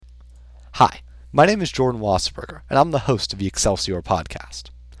My name is Jordan Wasserberger, and I'm the host of the Excelsior podcast.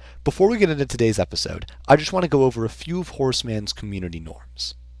 Before we get into today's episode, I just want to go over a few of Horace Mann's community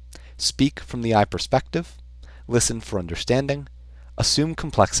norms. Speak from the I perspective, listen for understanding, assume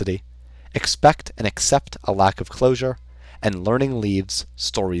complexity, expect and accept a lack of closure, and learning leaves,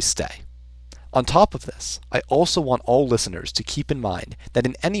 stories stay. On top of this, I also want all listeners to keep in mind that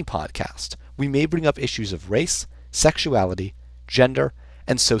in any podcast, we may bring up issues of race, sexuality, gender,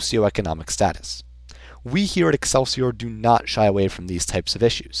 and socioeconomic status. We here at Excelsior do not shy away from these types of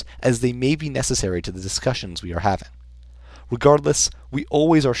issues, as they may be necessary to the discussions we are having. Regardless, we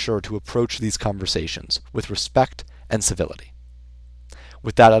always are sure to approach these conversations with respect and civility.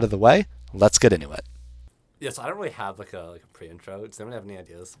 With that out of the way, let's get into it. Yes, I don't really have like a pre-intro. Does anyone have any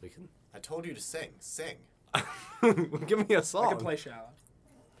ideas? We can. I told you to sing. Sing. Give me a song. I can play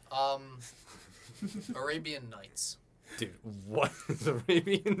shallow. Arabian Nights. Dude, what is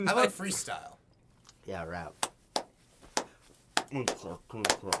Arabian? How about freestyle? Yeah, rap.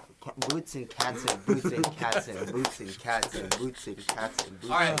 Boots and cats and boots and cats and boots and cats and boots and cats and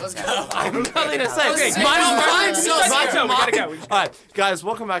boots. All right, let's go. I'm nothing to say. Okay, Okay, mine's we gotta go. All right, guys,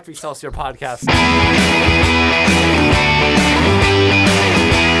 welcome back to Excelsior Podcast.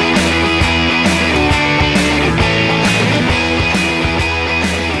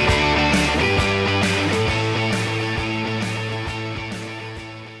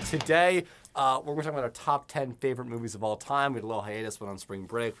 Today, we're going to talk about our top 10 favorite movies of all time. We had a little hiatus, went on spring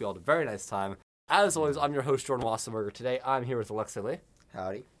break. We all had a very nice time. As always, I'm your host, Jordan Wasserberger. Today, I'm here with Alexei Lee,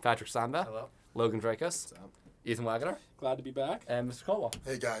 Howdy. Patrick Samba, Hello. Logan Dracus, Ethan Wagner, Glad to be back. and Mr. Colwell.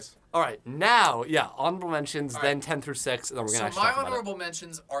 Hey guys. All right, now, honorable mentions, All then right. 10 through 6, and then we're going to So actually my talk about it. honorable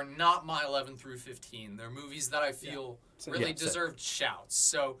mentions are not my 11 through 15. They're movies that I feel Same. really Yeah, same. deserved shouts.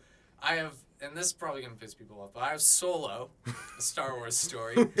 So I have, and this is probably going to piss people off, but I have Solo, a Star Wars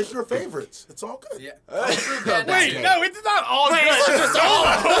story. It's your favorites. It's all good. Yeah. Kung Fu Panda Wait, 2. no, it's not all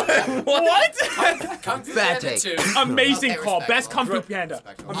good. What? Kung Fu Bad Panda take. 2. Amazing Okay, call. Best respectful. Kung Fu Panda.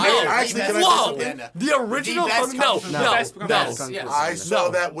 I actually can I say Whoa! something? The original The best Kung- no, Kung Fu no, Panda. no. Best Kung Fu yes. Panda. I saw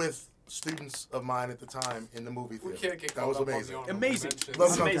No. that with students of mine at the time in the movie We theater. can't get That caught was up on the amazing. honorable Amazing. mentions. Love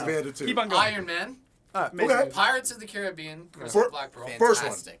Kung Fu Amazing. Panda too. Keep on going. Iron Man, Amazing. Okay. Pirates of the Caribbean, Chris Fir- Black Pearl. First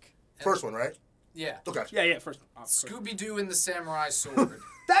one. Fantastic. And- First one, right? Yeah. Okay. Yeah, first. Scooby-Doo and the Samurai Sword.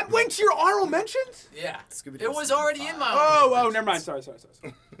 That went to your honorable mentions? Yeah. Scooby-Doo It was was already in my Oh, never mind. Sorry.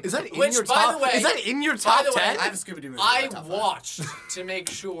 Is that in Which, your by top? the way- is that in your by top the way, 10? I have a Scooby-Doo movie. I in my top five. watched to make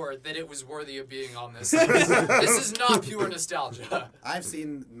sure that it was worthy of being on this list. This is not pure nostalgia. I've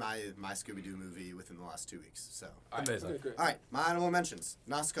seen my Scooby-Doo movie within the last 2 weeks, so. Amazing. Okay, great. All right, my honorable mentions.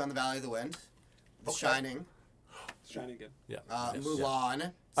 Nausicaa and the Valley of the Wind, The Shining, Shining again. Yeah.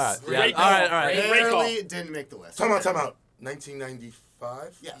 Mulan. All right. Great All right. call. Great Barely didn't make the list. Time out.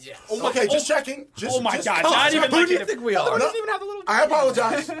 1995? Yeah. Yes. Okay, just checking. Just, Oh my just God! come on. Not even Who like do you think we are? doesn't even have the little. I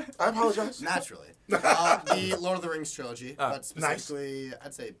apologize. Naturally. The Lord of the Rings trilogy, but specifically,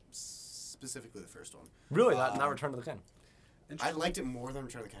 I'd say specifically the first one. Really? Not Return of the King? I liked it more than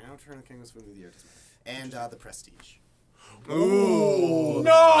Return of the King. I know Return of the King was movie of the year. Doesn't matter. And The Prestige. Ooh.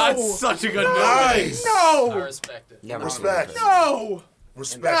 No. That's such a good movie. Nice. I No. respect it. Yeah, Respect. No.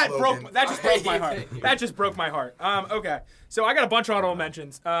 Respect, That Logan. broke. That just broke my heart. That just broke my heart. Okay. So I got a bunch of honorable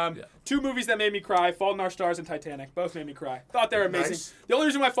mentions. Two movies that made me cry: Fault in Our Stars and Titanic. Both made me cry. Thought they were amazing. Nice. The only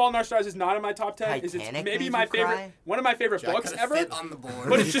reason why Fault in Our Stars is not in my top 10 is it's Titanic maybe made my you favorite, cry? one of my favorite Jack books could've ever. fit on the board.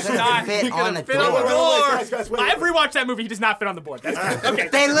 But it's just couldn't not. fit You could've on the fit on the door. door. Guys, wait. I've rewatched that movie. He does not fit on the board. That's okay.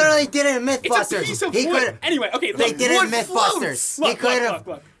 They literally did it in It's a Mythbusters. piece of He wood. could. Anyway, okay. They Look, did it in wood Mythbusters. floats. He Look, could have.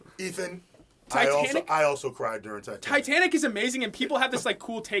 look. Ethan, Titanic? I also cried during Titanic. Titanic is amazing, and people have this like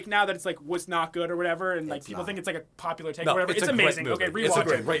cool take now that it's like was not good or whatever, and like It's people not. think it's like a popular take No, or whatever. it's It's a great amazing. movie. Okay, It's a rewatch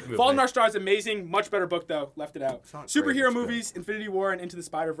great it. movie. Fault in Our Stars, amazing, much better book though. Left it out. not great, Superhero it's good. movies, Infinity War and Into the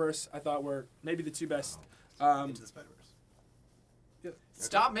Spider-Verse, I thought were maybe the two best. Into the Spider-Verse.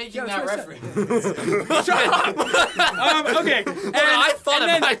 Stop making Yeah, that that's what I reference. Okay, and, I thought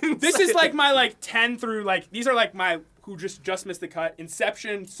and it, but I then didn't this say is like it. my like 10 through like these are like my who just missed the cut.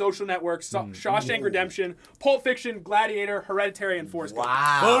 Inception, Social Network, Shawshank Redemption, Pulp Fiction, Gladiator, Hereditary, and Forrest Gump.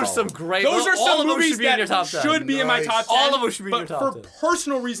 Wow. Those are some great. Those are all some of them movies should be in your that top 10. should be in my Nice. top 10. All of them should be in but your top for 10.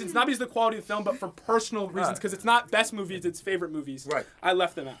 personal reasons, not because of the quality of the film, but for personal reasons, because it's not best movies, it's favorite movies. Right. I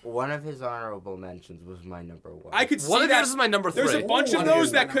left them out. One of his honorable mentions was my number one. I could see One of that. yours is my number 3. There's a bunch of One those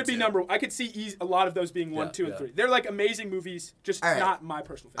is that my could be number number. I could see a lot of those being 1, Yeah, 2, and yeah. 3. They're like amazing movies, just All right. not my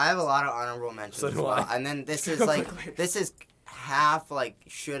personal I favorite. have a lot of honorable mentions So as do well. I. And then this is like half like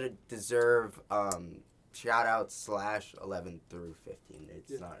should deserve shout out / 11 through 15.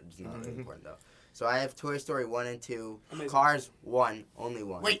 It's not really important though. So I have Toy Story 1 and 2, Amazing. Cars 1, only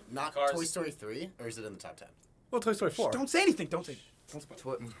 1. Wait, not Cars. Toy Story 3, or is it in the top 10? Well, Toy Story 4. Don't say anything. Don't say. Don't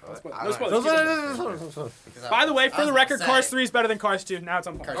spoil. I No don't spoilers. know. By the way, for the record, Cars three. 3 is better than Cars 2. Now it's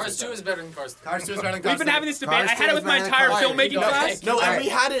on par. Cars 2 is better than Cars 3. Cars 2 is better than We've Cars been 3. having this debate. Cars I had 2 it with my is entire better than filmmaking Cars class. No, and Alright. we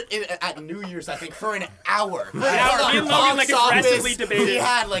had it at New Year's, I think, for an hour. For an hour. Me and Logan, like, aggressively debated. He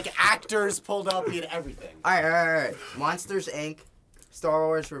had, like, actors pulled up. He had everything. Alright. Monsters, Inc., Star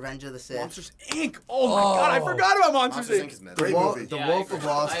Wars, Revenge of the Sith. Monsters Inc. Oh my god, I forgot about Monsters Monsters Inc. Inc. is mid. Great movie. The Yeah, Wolf I of agree.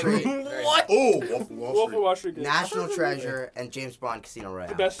 Wall I Street, agree. Very What? Oh, Wolf of Wall Wolf of Street. Wall Street. National Treasure, and James Bond Casino Royale.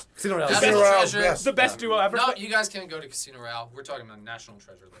 The best. Casino Royale. National Casino Royale, Treasure. yes. The best duo ever. No, you guys can't go to Casino Royale. We're talking about National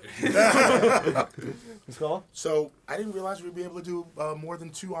Treasure later. So I didn't realize we'd be able to do more than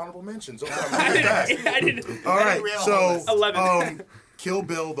 2 honorable mentions. Okay, I'm I really fast. didn't. I didn't. All right, we have a so whole list. 11. Kill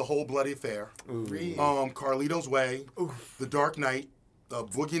Bill, The Whole Bloody Affair, Carlito's Way, The Dark Knight,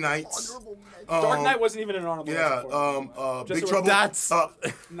 Boogie Nights, Dark Knight wasn't even an honorable mention for me. Big so Trouble. that's- Not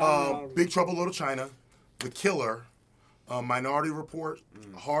an honorable. Big Trouble, Little China, The Killer, Minority Report,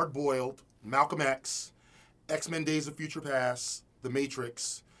 Hard Boiled, Malcolm X, X-Men: Days of Future Past, The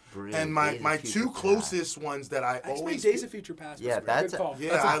Matrix, Brilliant. and my Days of Future two Past. closest ones that I X-Men always Days of Future Past. Yeah, was that's a good call. Yeah,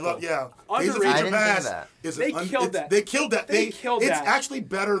 That's a I good love. call. Yeah, Underrated. Days I of Future didn't think Past that. is They killed that. They killed that. They killed it's that. actually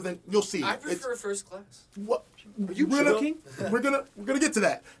better than you'll see. I It's- prefer First Class. what Are you we're joking? we're gonna get to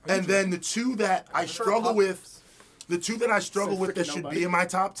that. And then the two that I struggle with, that freaking should nobody. be in my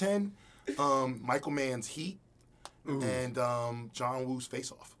top 10, Michael Mann's Heat and John Woo's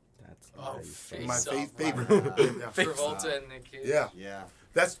Face Off. Oh, Face My Off. favorite. Yeah. Travolta and Nick Cage. Yeah, Yeah.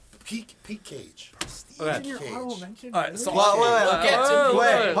 that's peak Cage. Okay. Cage. All right, so Well, We'll get to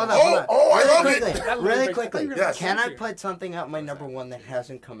wait, hold on, Oh, hold on. oh, I love Quickly, it. really I quickly. thought you were Yes. Can I gonna put something at my number 1 that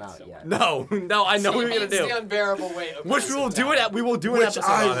hasn't come out yet? no, I know what we're gonna It's do. the unbearable weight of Which we will do it at. We will do an Which episode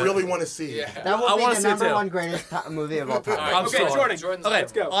on I it. really want to see. Yeah. That will I be wanna the see it number too. 1 greatest movie of all time. All right, I'm Okay, sorry. Jordan. Jordan's Okay,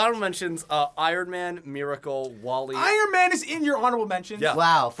 Let's go. honorable mentions: Iron Man, Miracle, Wally. Iron Man is in your honorable mentions. Yeah.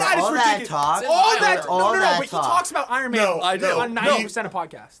 Wow, for That is all that ridiculous. talk, All that, all no, that but he talk. talks about Iron Man No, I do. on no. 90% of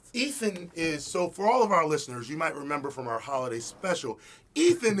podcasts. Ethan is, so for all of our listeners, you might remember from our holiday special,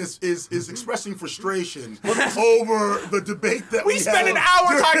 Ethan is expressing frustration over the debate that we We spent had an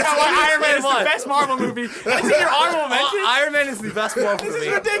hour talking about why Iron Man is the What? best Marvel movie. That's in your honorable mentions? Iron Man is the best Marvel This movie.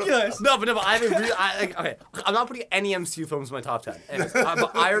 is ridiculous. No, but I haven't. Okay, I'm not putting any MCU films in my top 10. Anyways,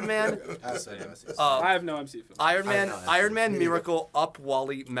 but Iron Man, I have no MC film. Iron Man, know, Iron Man, Miracle, Up,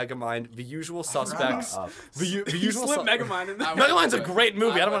 Wally, Megamind, The Usual Suspects. The You Usual slipped Suspects. Megamind in there. Megamind's a great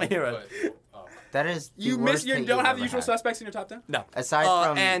movie. I don't wanna hear it. That is the You worst thing don't you've have the ever usual had. suspects in your top 10? No. Aside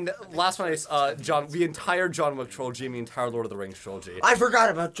from- and last one is the entire John Wick trilogy and the entire Lord of the Rings trilogy I forgot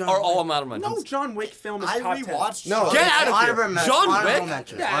about John are Wick. all amount of mentions. No John Wick film is I top 10. rewatched. No, Get it's out of here. honorable men- John honorable Wick?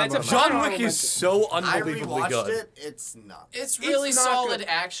 mentions, Yeah, honorable it's a mentions. John Wick Honorable is so I unbelievably rewatched good. it. It's not. It's really It's not solid good.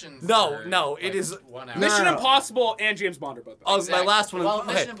 action. No, for, no, it like, is- 1 hour. Mission No. Impossible and James Bond are both. Oh, Exactly. my last one. Well,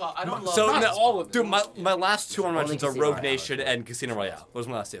 okay. Mission Impossible. I don't love So Mission no, all of them. dude, my last two honorable mentions are Casino Rogue Royale. Nation and Casino Royale. Those are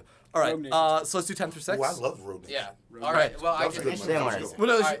my last two. All right, Rogue Nation. so let's do 10 through 6. Oh, I love Rogue Nation. Yeah. All right. Well, I That was a can. good one. Same That was a order. good one. Well,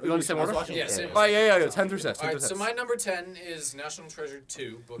 no, Alright, you want to say more? Yeah, same. Oh, yeah, 10 through 6. 10 All through right. 6. So my number 10 is National Treasure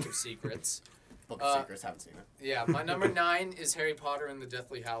 2: Book of Secrets. Book of Secrets. Haven't seen it. Yeah. My number 9 is Harry Potter and the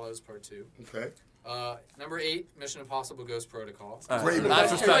Deathly Hallows Part 2. Okay. Number 8, Mission Impossible: Ghost Protocol. Great movie.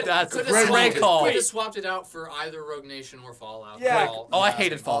 That's respect. That's a Could great call. have swapped it out for either Rogue Nation or Fallout. Yeah. All- Oh, I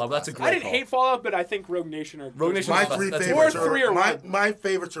hated Fallout. That's a great I didn't call. hate Fallout, but I think Rogue Nation are. Rogue Nation My That's- three that's favorites Or three or are one. my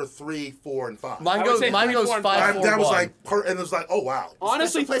favorites are 3, 4, and 5. Mine I would goes say 3, 4, and 5, five. 4, That was 1. like, and it was like, oh wow.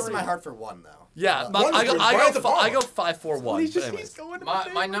 Honestly, Special place in three. my heart for one though. Yeah, One is good. Brian De Palma. I go 5, 4, 1. He's just but anyways. he's going to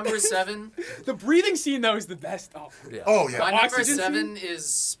My number 7. The breathing scene though is the best. Oh, Yeah. Oh yeah. My number Oxygen 7 is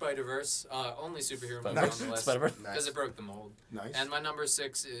Spider-Verse. Only superhero movie on the list. Spider-Verse. Because it broke the mold. Nice. And my number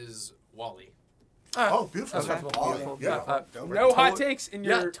 6 is Wally. Oh, beautiful. That's Beautiful. Yeah. no hot takes in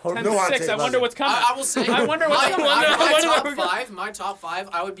Yeah, your totally. 10 No to hot 6. takes. I wonder what's coming. I will say. I wonder what's my, coming. my top 5.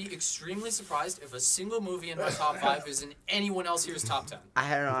 I would be extremely surprised if a single movie in my top 5 is in anyone else here's top 10. I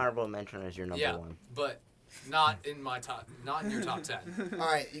had an honorable mention as your number Yeah, 1. but not in my top. Not in your top 10. All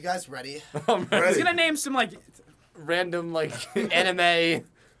right, you guys ready? He's Ready. gonna name some like. Random, like, anime.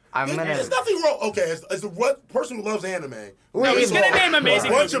 I'm gonna. There's nothing wrong. Okay, as the what person who loves anime. No, he's gonna name amazing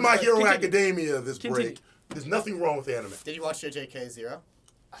A bunch of movies. My Hero Continue. Academia this Continue. break. There's nothing wrong with anime. Did you watch JJK 0?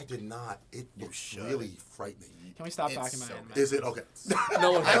 I did not. It was should. really frightening. Can we stop It's talking so about good. it? Is it okay?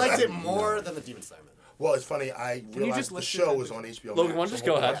 No one I liked it more than the Demon Slayer movie. Well, it's funny. I you realized just the list show your is on HBO. Logan, Max, why don't you so just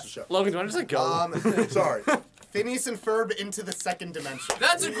go I'm gonna ahead? watch the show. Logan, why don't you just go? Sorry. Phineas and Ferb into the second dimension.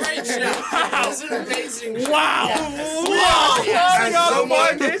 That's a great show. That's an amazing show. Wow. As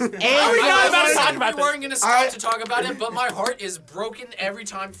someone- We We weren't gonna stop to talk about it, but my heart is broken every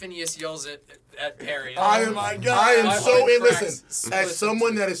time Phineas yells at Perry. I am My so heart in. cracks. Listen, as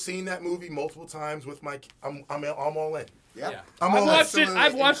someone that has seen that movie multiple times with my, I'm all in. Yeah. I'm all in.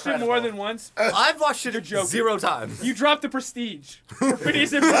 I've watched it more than once. I've watched it joking. 0 times. You dropped the Prestige for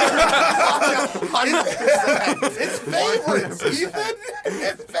Phineas and Ferb. It's favorites, Ethan.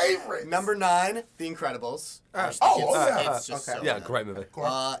 It's favorites. Number 9, The Incredibles. yeah. It's just so Yeah, good. great movie.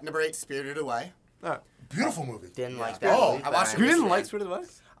 Number 8, Spirited Away. Beautiful movie. Didn't like that. Oh, movie, I watched but You it didn't recently. like Spirited Away?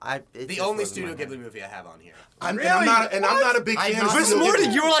 it The just only wasn't Studio my Ghibli movie I have on here. And I'm not a big I fan know. of Chris Studio Morty,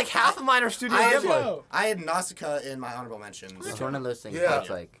 Ghibli. you were like half of mine are Studio Ghibli. I had Nausicaa in my honorable mentions. It's one of those things Yeah. that's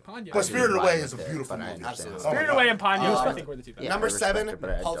like. Ponyo. But Spirited I Away didn't is a vibe with it, beautiful but I movie. understand. Absolutely. Oh my Spirited God. Away and Ponyo, I think were the two best. Yeah, Number I respect 7, it, but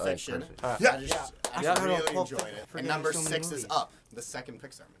I Pulp like Fiction. personally. Yeah. I Yeah. really Pulp enjoyed it. Fiction. And number So many 6 is movies. Up, the second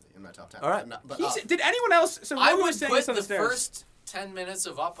Pixar movie in my top 10. All right. But Did anyone else? So I Logan would was saying put this on the the stairs. first 10 minutes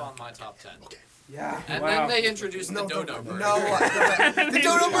of Up on my top 10. Yeah. And Wow. then they introduced the Dodo Bird. No, the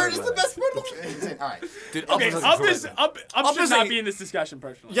Dodo Bird is the best part of the movie. All right. Dude, Okay, is Up great. is Up should is not a- be in this discussion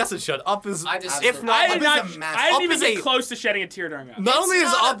personally. Yes, it should. Up is. I just- if I not, did Up not. is a massive- I didn't Up even is get a- close to shedding a tear during Up. not only is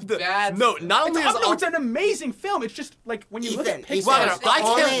not Up a the bad no, not It's only is Up, no, Up. it's an amazing film. It's just like when you look at Ethan, Pixar. Well, Ethan, I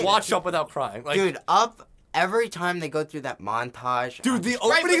only- can't watch Up without crying. Like, Dude, Up. Every time they go through that montage. dude, the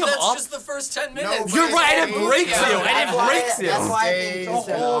Right, opening but of that's Up. just the first 10 minutes. You're right, and it breaks Yeah. you, and it breaks you. That's why I think it's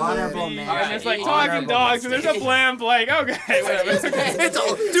an whole honorable movie, man. and there's like Alright, talking dogs, and there's a blam blank. Okay, whatever. It's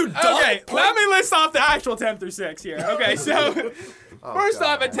all, dude. Okay, let me list off the actual 10 through 6 here. Okay, so first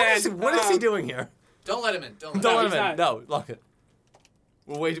off at 10. What is he doing here? Don't let him in. Don't let Don't him let he's him in. not. No, lock it.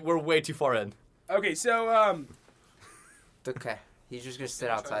 We're way too far in. Okay, so Okay, he's just gonna sit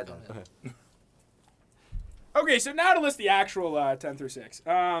outside then. okay, so now to list the actual 10 through 6.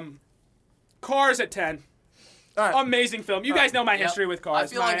 Cars at 10. Amazing film. You guys know my Yep. history with Cars. I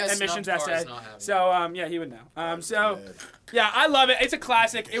feel my like I admissions snubbed Cars essay. not having So yeah, he would know. Yeah, I love it. It's a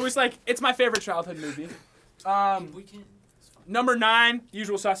classic. It was like it's my favorite childhood movie. We can. Number 9,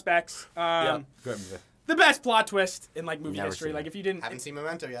 Usual Suspects. Yeah, great movie. The best plot twist in like movie Never history. seen Like it. if you didn't, Haven't seen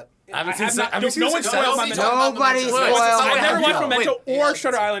Memento yet. Have you I seen have not- have you no seen one Success? spoiled Nobody Memento. Nobody Wait, spoiled. I've never have watched you? Memento Wait, or yeah,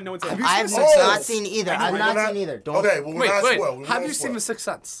 Shutter Island. No one's ever. I've Oh! not seen either. I've not seen either. Don't. Okay, well, we're not spoiled. Wait. Have you seen The Sixth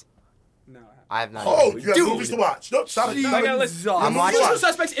Sense? No. I have not. Oh, you have Dude. movies to watch. Nope, stop it. I Stop gotta it. listen. I'm watching. Usual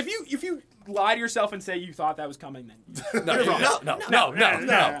Suspects. If you lie to yourself and say you thought that was coming, then No,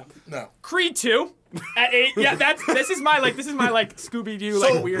 no. No. Creed 2 at 8. Yeah, this is my Scooby Doo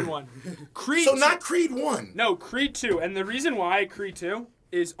So- weird one. Creed. So 2 not Creed 1. No, Creed 2. And the reason why Creed 2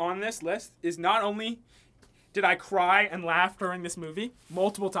 is on this list is not only did I cry and laugh during this movie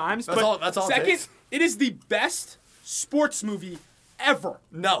multiple times, That's but all it second, takes. it is the best sports movie ever.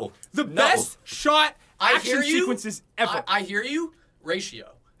 No. The best shot I action hear you. sequences ever. I hear you.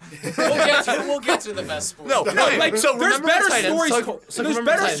 Ratio. We'll get to the best sport. No, okay, Like so there's remember better the Titans. stories So- told. so There's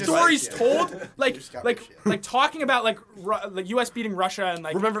remember the better Titans. stories Right, told. got Like talking about like U.S. beating Russia and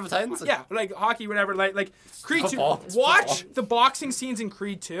like Remember the Titans? yeah, like hockey, whatever. Like Creed Football. 2. It's Watch football. the boxing scenes in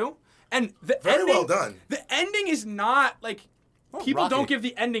Creed 2, and the Very ending, well done. The ending is not like people Rocky. don't give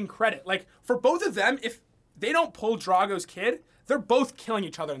the ending credit. Like for both of them, if they don't pull Drago's kid, they're both killing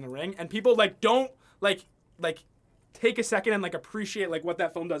each other in the ring, and people like don't like take a second and like appreciate like what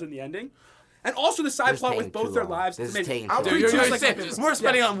that film does in the ending. And also the side This is plot taking with both too their long. lives. This is is amazing. taking too Dude, Creed you're 2 is gonna like say my favorite. we're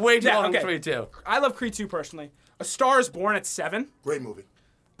spending on way too Yeah, long on okay. Creed 2. I love Creed 2 personally. A Star is Born at 7. Great movie.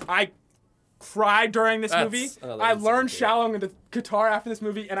 I cried during this That's movie. another I insane learned too. shallow on the guitar after this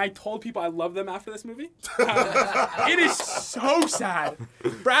movie, and I told people I love them after this movie. It is so sad.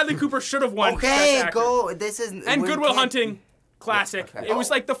 Bradley Cooper should have won. Okay, Best Actor. go. This is. And we Good Will can't- Hunting, classic. Okay. It was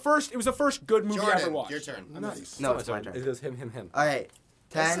like the first. It was the first good movie I ever Jordan, watched. your turn. Nice. No, it's my It turn. goes him. All right,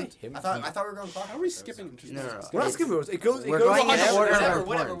 10. Him. I thought we were going clock. How are we skipping? No. We're not skipping rules. It goes. We're it goes going in on order order. of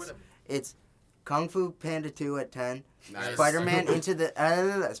whatever. importance. It's Kung Fu Panda 2 at 10. Nice. Spider-Man into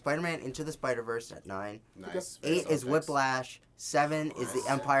the Spider-Verse at 9. Nice. 8 is Whiplash. 7 is The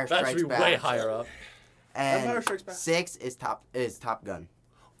Empire That should Strikes be Back. way higher up. Empire And Strikes Back. 6 is Top Gun.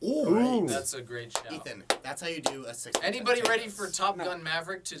 Ooh. That's a great shout. Ethan, that's how you do a 6. Anybody ready for Top Gun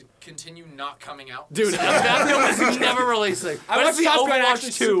Maverick to continue not coming out? Dude, that film is never releasing. I That's watched the Top Gun actually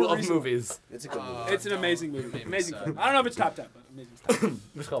Overwatch 2 super of recently. movies. It's a good movie. It's an amazing movie. Maybe Amazing so. film. I don't know if it's top 10, but amazing.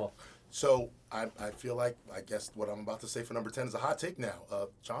 Stuff. So I feel like I guess what I'm about to say for number 10 is a hot take now.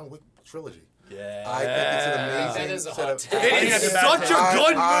 John Wick trilogy. Yeah. I think it's an amazing. That is a set hot of- take. It is It's a bad such take. a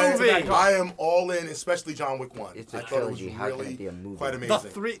good I- movie. I am all in, especially John Wick 1. It's a I thought it was trilogy. How can really it be a movie? quite The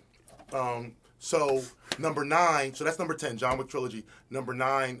amazing. three. So number 9, so that's number 10, John Wick trilogy. Number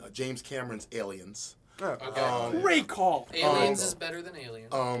 9, James Cameron's Aliens. Okay. Great call. Aliens is better than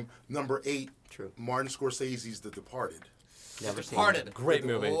Aliens. Number 8, True. Martin Scorsese's The Departed. Never seen Departed. Great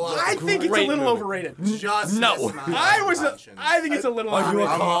movie. I think it's a little overrated. Just No. missed my I think it's a little overrated.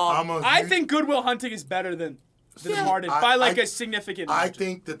 I think Good Will Hunting is better than The Departed by like a significant I margin.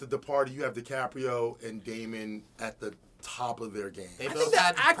 think that The Departed, you have DiCaprio and Damon at the top of their game. They think both the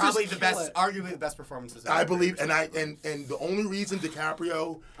had actors probably the kill best, it. arguably the best performances. I ever. believe, and the only reason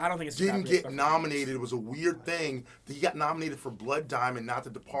DiCaprio I don't think it's didn't DiCaprio's get performance. nominated was a weird thing. That he got nominated for Blood Diamond, not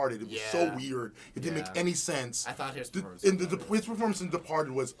The Departed. It was so Yeah. weird. It didn't Yeah. make any sense. I thought his performance his was performance in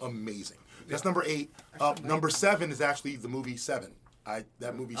Departed was amazing. That's number 8. Number 7 is actually the movie 7.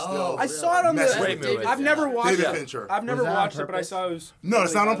 That movie still. I saw it on messes the. with Great me. movie. I've never watched David it. Fincher. I've never Was that on watched it, but I purpose? saw it was. No,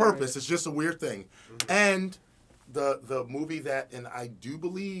 it's not on really purpose. It's just a weird thing. And the movie that, and I do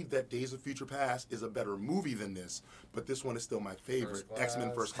believe that Days of Future Past is a better movie than this, but this one is still my favorite.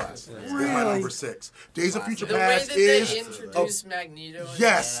 X-Men First Class. It's my number 6. Days of Future The way Past that is they introduced Magneto.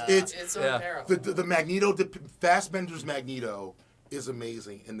 yes, it's It's Yeah. unparalleled. the Magneto, Fassbender's Magneto is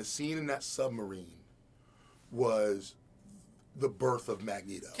amazing, and the scene in that submarine was the birth of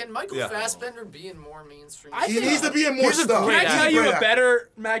Magneto. Can Michael Yeah. Fassbender be in more mainstream? I He think- needs to be in more Here's a stuff. great Can I tell He's you great a actor. better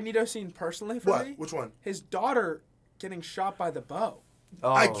Magneto scene personally for What? me? Which one? His daughter getting shot by the bow.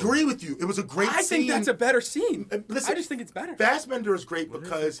 I agree with you. It was a great I scene. think that's a better scene. Listen, I just think it's better. Fassbender is great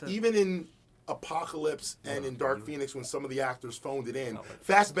because even in Apocalypse and in Dark Phoenix, when some of the actors phoned it in,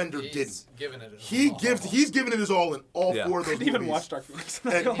 Fassbender He's didn't. giving it. He's given it his all in all Yeah. 4 of I those didn't even movies. watch Dark Phoenix.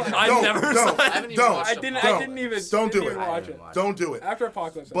 And- I don't, never don't, saw it. I haven't even don't, watched I it. didn't don't. even. Don't do didn't it. even watch it. Don't do it. After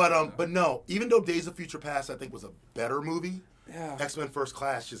Apocalypse. But no, even though Days of Future Past I think was a better movie, Yeah. X-Men First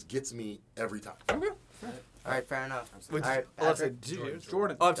Class just gets me every time. Okay. All right, fair enough. Which, All right, Alexa, Patrick. did you-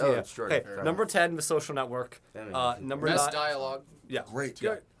 Jordan. Oh, up to Oh, you. it's Jordan. Okay, Fair number 10, The Social Network. Number Best 9. dialogue. Yeah. Great.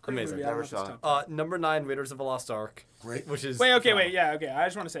 Yeah, Yeah. great Amazing. movie. I don't know Never if it's saw it. top. Number 9, Raiders of the Lost Ark. Great. Which is Wait, okay, phenomenal. wait, yeah, okay. I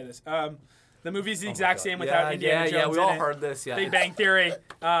just want to say this. The movie's the Oh my exact God. same without Indiana Jones Yeah, we in all it. heard this. Yeah. Big Bang Theory.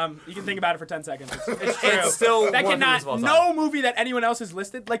 You can think about it for 10 seconds. It's true. It's still that one of the cannot. movies of all time. No movie that anyone else has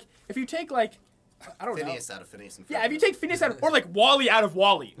listed. Like, if you take like, I don't Phineas out of Phineas and know. Yeah, Ferb. if you take Phineas out of, or like Wally out of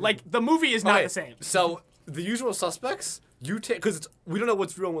Wally, like the movie is not Okay, the same. So The Usual Suspects, you take because we don't know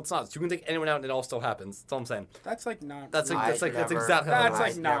what's real and what's not. So you can take anyone out and it all still happens. That's all I'm saying. That's like not. That's real. like that's never- exactly how it That's works.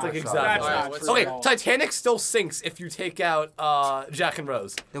 like not. That's like That's exactly. That's Alright, not what's true Okay, at all. Titanic still sinks if you take out Jack and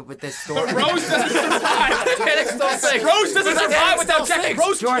Rose. With the story. Rose doesn't survive. Titanic still sinks. Rose doesn't Titanic survive still without Jack. sinks.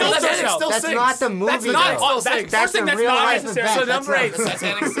 Rose Jordan, kills Titanic herself. still That's sinks. not the movie. That's not though. all sinks. That's First thing a that's real not life necessary. event. So That's number 8. not-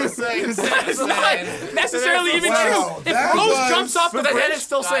 Titanic still sinks. That's not necessarily even Wow, true. If that Rose was- jumps off the Titanic bridge,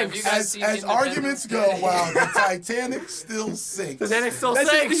 still Have you sinks. guys As seen as Independence arguments go, Day? wow, the Titanic still sinks. Titanic still these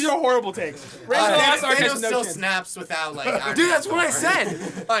sinks. are horrible takes. Raiders of the Lost Ark Thanos has no still chance. snaps without like. Iron Dude, Man that's what I power.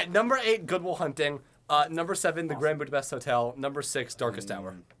 said. All right, number 8, Good Will Hunting. Number 7, The Grand Budapest Hotel. Number 6, Darkest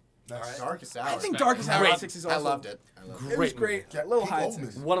Hour. Darkest Hour. I think Darkest Hour Great. 6 is I also. loved it. I loved it. It was great. Yeah, Little Pete Heights.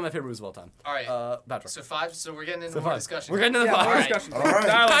 Goldman. One of my favorite movies of all time. All right. Patrick. So 5. So we're getting into So more 5. discussion. We're getting to the Yeah, 5. more All right. discussion. All right.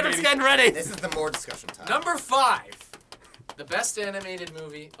 Dialogue, Patrick's baby. getting ready. This is the more discussion time. Number 5. The best animated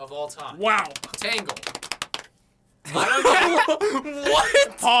movie of all time. Wow. Tangled. I don't know.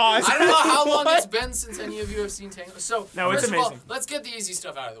 What? Pause. I don't know how long it's been since any of you have seen Tangled. So, No, it's first of all, amazing. let's get the easy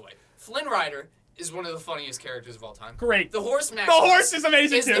stuff out of the way. Flynn Rider is one of the funniest characters of all time. Great. The horse The Maximus horse is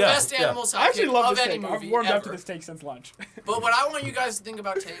amazing is too. the best animal I actually sidekick love of this any take. movie I've warmed ever. up to this take since lunch. But what I want you guys to think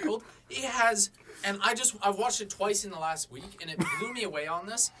about Tangled, it has, and I've watched it twice in the last week, and it blew me away on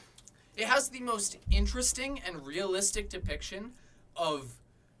this. It has the most interesting and realistic depiction of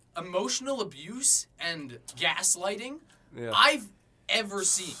emotional abuse and gaslighting Yeah. I've ever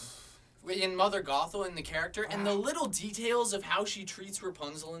seen. In Mother Gothel in the character, and the little details of how she treats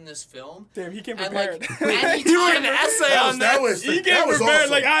Rapunzel in this film. Damn, he came And prepared. like, anytime, You wrote an essay on that. He that came was prepared.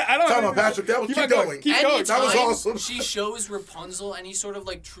 awesome. Like I don't. Talking about Patrick, that was keep going. Keep going. That was Anytime awesome. She shows Rapunzel any sort of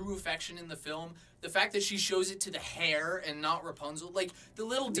like true affection in the film. The fact that she shows it to the hair and not Rapunzel, like the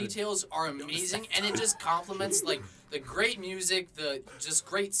little details are amazing, and it just complements like the great music, the just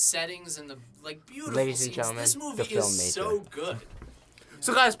great settings, and the like beautiful Ladies and scenes. gentlemen, This the movie film is so good.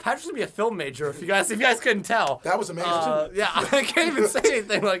 So guys, Patrick's gonna be a film major. If you guys couldn't tell. That was amazing. Yeah, I can't even say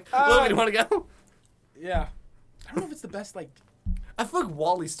anything. Like, Logan, you want to go? Yeah. I don't know if it's the best. Like. I feel like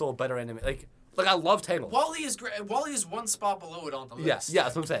Wally's still a better anime. Like I love Tangled. Wally is great. Wally is one spot below it on the list. Yes, yeah,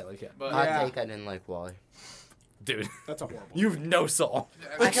 that's what I'm saying. Like, yeah. But Hot Yeah. take, I didn't like Wally. Dude, That's a horrible. you've no soul.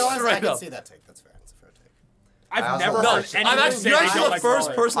 I can Straight I can up. see that take. That's fair. It's a fair take. I've also never watched heard it. anyone I'm say you're I actually don't the like first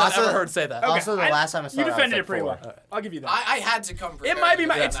Wall-E. person I've Also- ever heard say that. Also, the last time I saw You it, I was defended like it pretty 4. well. I'll give you that. I had to come prepared. It might be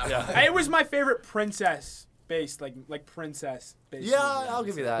my. to It's, defend that one. It was my favorite princess-based, like princess-based. Yeah, movie. I'll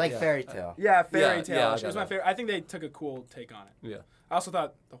give you that. Like yeah. Fairy Tale. Yeah, fairy Yeah, tale. yeah, I She got was my that. favorite. I think they took a cool take on it. Yeah. I also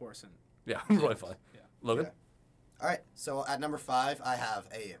thought the horse and Yeah, really fun. Yeah. Logan? All right, so at number 5, I have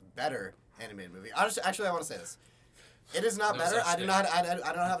a better animated movie. I want to say this. It is not No better. such I thing.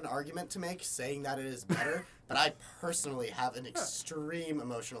 don't have an argument to make saying that it is better, but I personally have an extreme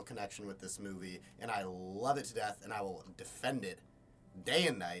emotional connection with this movie, and I love it to death, and I will defend it day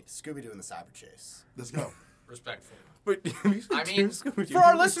and night. Scooby-Doo and the Cyber Chase. Let's go. Respectful. Wait, I mean, For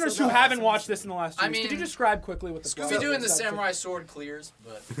our listeners who haven't watched this in the last 2 I weeks, could you mean, describe quickly what the Scooby-Doo and the Samurai Sword clears,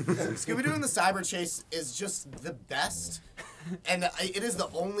 but Scooby-Doo and the Cyber Chase is just the best. And it is the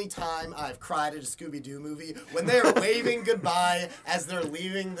only time I've cried at a Scooby-Doo movie. When they're waving goodbye as they're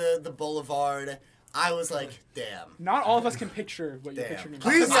leaving the boulevard, I was like, damn. Not all of us can picture what you're Damn. picturing.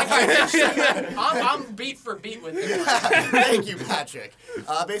 Please, I'm beat for beat with it. Thank you, Patrick.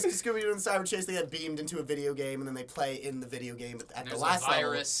 Basically, Scooby-Doo and the Cyber Chase, they get beamed into a video game, and then they play in the video game. But at There's the last a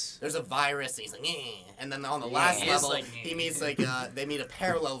virus. level, there's a virus, and he's like, and then on the last he is level, like, he meets they meet a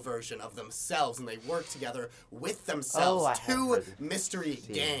parallel version of themselves, and they work together with themselves. Oh, I have Two heard mystery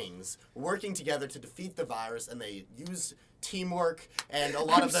gangs working together to defeat the virus, and they use teamwork, and a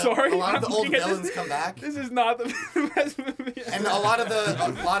lot of the sorry, a lot of I'm the old looking at this- villains come back. This is not the best movie. And a lot of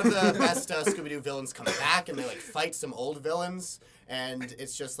the best Scooby-Doo villains come back, and they like fight some old villains, and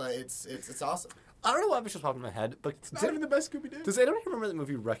it's just like it's awesome. I don't know why this just popped in my head, but Not even the best Scooby-Doo. does anyone remember the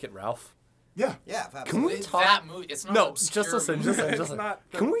movie Wreck-It Ralph? Yeah. Yeah, Can we absolutely. talk? That movie, it's not No, an just obscure listen, movie. just listen, It's just listen. not-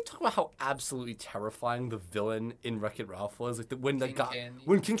 Can we talk about how absolutely terrifying the villain in Wreck-It Ralph was? Like when the King guy, Candy?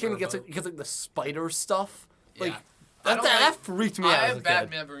 when King Candy Or gets both? like the spider stuff, like Yeah. I don't that like- freaked me I out. as have a bad kid.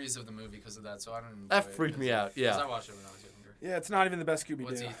 memories of the movie because of that, so I don't. That enjoy it freaked me because- out, yeah. because I watched it when I was younger. Yeah, it's not even the best Scooby-Doo.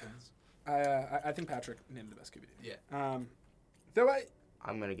 What's Ethan's? I think Patrick named the best Scooby-Doo. Yeah. Though I,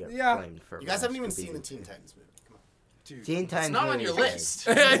 I'm gonna get Yeah. blamed for. You guys haven't even Scooby-Doo. seen the Teen Titans movie. Come on. Teen Titans. It's not on movie your is great. list.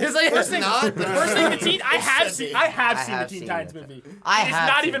 It's like- It's not. the first thing the teen, I It have should seen. be. I have I seen the have Teen seen Titans it. movie. I It's have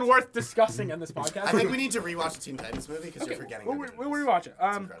not seen even it. worth discussing in this podcast. I think we need to rewatch the Teen Titans movie because you're forgetting. We'll, everything. we'll rewatch it.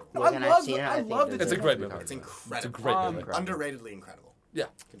 incredible. No, Logan, I I've love. seen it. I I think love the. this It's a is great what movie. we're It's talking about. incredible. It's a great Um, movie. Underratedly incredible. Yeah.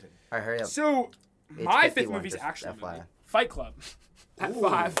 Continue. All right, hurry up. So, It's my fifth 51, movie is just actually a FYI. movie. Fight Club. At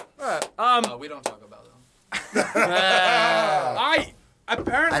 5. We don't talk about them. I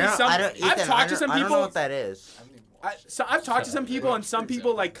apparently I don't. some. I don't. Ethan, I've talked to some I don't know people. what that is. So I've talked to some people, and some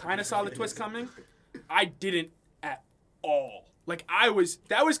people like kind of saw the twist coming. I didn't at all. Like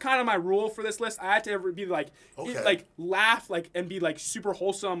that was kind of my rule for this list. I had to be like, Okay. like laugh, like and be like super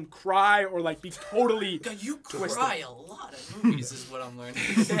wholesome, cry, or like be totally. God, you Twisted. cry a lot of movies, is what I'm learning.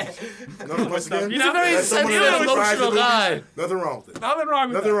 Once again, You know, very as someone sensitive, that cries at emotional movies, guy. Nothing wrong with it. Nothing wrong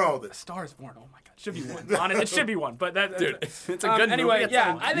with Nothing that. wrong with it. A Star is Born. Oh my God, should be one. On it, it should be one. But that, Dude, it's a good movie. Anyway, It's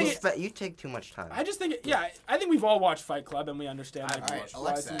yeah, a- I think. You take too much time. I just think, I think we've all watched Fight Club and we understand like All right, why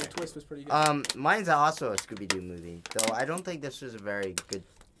Alexa. the twist was pretty good. Mine's also a Scooby-Doo movie, though I don't think this is a very good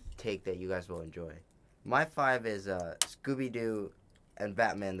take that you guys will enjoy. My 5 is Scooby-Doo and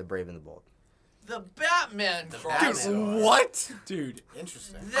Batman: The Brave and the Bold. The Batman Batman. crossover. What? Dude,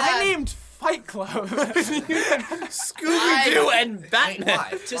 Interesting. I named Fight Club. Scooby-Doo and Batman.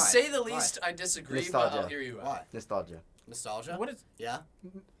 Why? To say the least, I disagree, but Nostalgia. I'll hear you out. Why? Nostalgia. Nostalgia? What is Yeah.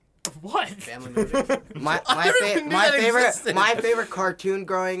 what? Family movie. My never even knew that existed. my favorite cartoon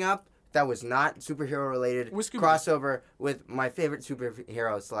growing up that was not superhero related Was Scooby-Doo. crossover with my favorite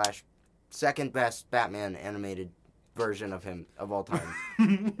superhero / second best Batman animated version of him of all time.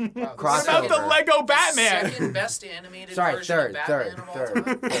 What Crossover. about the Lego Batman? Second best animated Sorry, version third, of Batman of all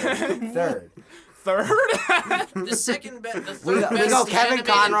time. third. Third? The second best, the We third go best Kevin animated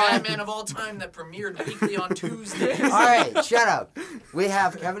Conroy. Batman of all time that premiered weekly on Tuesdays. All right, shut up. We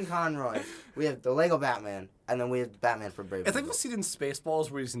have Kevin Conroy. We have the Lego Batman, and then we have Batman for Brave. It's like the scene in Spaceballs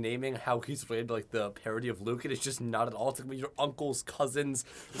where he's naming how he's related to like the parody of Luke, and it's just not at all. It's like your uncle's cousins,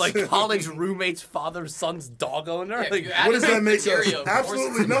 like college roommates, father's son's dog owner. Yeah, like, you What added does that make us? material, of course Absolutely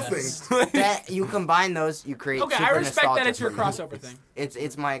it's the nothing. best. that you combine those, you create. Okay, super I respect that nostalgia it's your for me. crossover thing.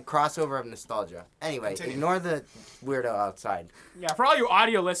 It's my crossover of nostalgia. Anyway, Continue. ignore the weirdo outside. Yeah, for all you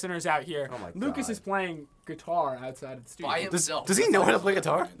audio listeners out here, Oh my Lucas God. is playing guitar outside of the studio. By himself. does he know how to play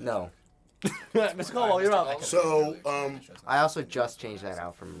guitar? No, Mr. Caldwell, you're up. So, I also just changed that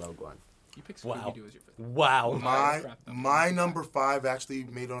out from Rogue One. You picked Wow. Scooby-Doo as your fifth. Wow. my number 5 actually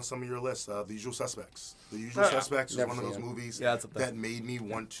made on some of your lists. The Usual Suspects. The Usual Suspects is Never one of seen those it. movies Yeah, it's up there. that made me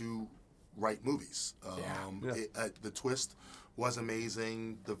want to write movies. Yeah. The twist was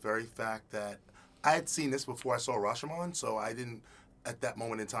amazing. The very fact that I had seen this before I saw Rashomon, so I didn't, at that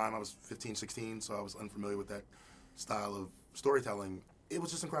moment in time, I was 15, 16, so I was unfamiliar with that style of storytelling. It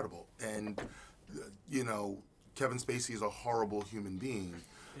was just incredible. And, Kevin Spacey is a horrible human being.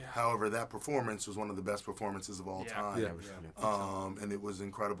 Yeah. However, that performance was one of the best performances of all time. And it was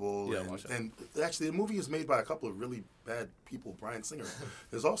incredible. Yeah, watch it. And actually, the movie is made by a couple of really bad people. Bryan Singer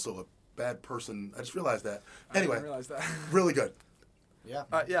is also a bad person. I just realized that. I Anyway, didn't realize that. really good. Yeah.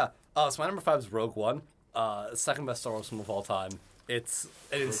 So my number 5 is Rogue One. Second best Star Wars film of all time. It's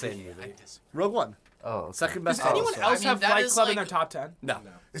an insane movie. Rogue One. Oh, okay. Second best Does Star anyone Wars else film. have that Fight is Club in like- their top 10? No.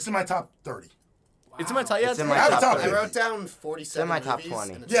 It's in my top 30. It's in my top. Yeah, It's in I my have a top top I 50. wrote down 47 my top movies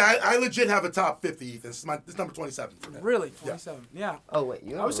 20. and it's- Yeah, I legit have a top 50, Ethan. It's number 27 for me. Really? 47. Yeah. Oh wait,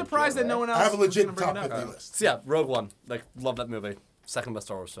 you. I was surprised that no one else I have a was legit gonna bring top it up. 50 list. So yeah, Rogue One. Love that movie. Second best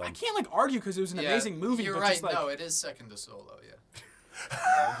Star Wars film. I can't argue because it was an amazing movie. You're but right. just, No, it is second to Solo. Yeah.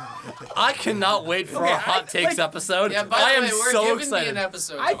 I cannot wait for our hot takes episode. Yeah. By I the am way, we're so giving me excited. an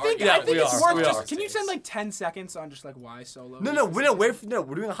episode. I to think argue Yeah, I with. think we it's are, worth we just. are. Can you spend 10 seconds on just why Solo? No,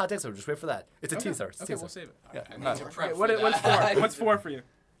 we're doing a hot takes episode. Just wait for that. It's a teaser. It's a Okay, teaser. we'll save it. Yeah. I need to prep What, for what's that. 4? What's 4 for you?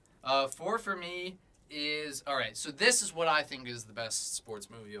 4 for me is all right. So this is what I think is the best sports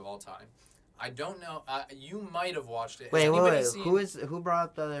movie of all time. I don't know. You might have watched it. Has Wait. anybody seen- Who brought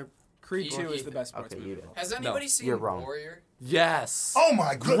up the other? Creed 2 is Ethan. the best sports Okay, movie. you did. Has anybody seen you're wrong. Warrior? Yes. Oh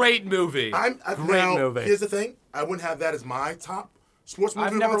my god. Great movie. Great movie. Here's the thing. I wouldn't have that as my top sports movie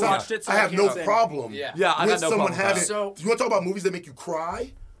I've of never all time. watched it, so I I have can't no say. problem Yeah. Yeah, I with got no someone problem with having. that. So- you want to talk about movies that make you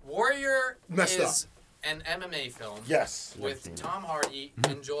cry? Warrior Messed is an MMA film Yes. with Tom Hardy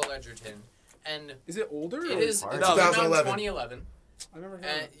and Joel Edgerton, and Is it older? it or- is. It Hard. came out in 2011. 2011. I never heard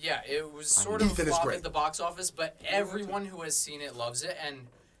of it. Yeah, it was sort of Ethan is flop great. at the box office, but everyone who has seen it loves it. And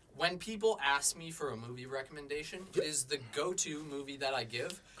when people ask me for a movie recommendation, it is the go-to movie that I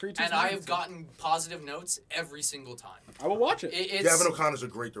give, Creed 2 's and I nice. have gotten positive notes every single time. I will watch it. It's Gavin O'Connor's a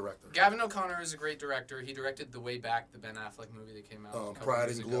great director. Gavin O'Connor is a great director. He directed The Way Back, the Ben Affleck movie that came out. a couple Pride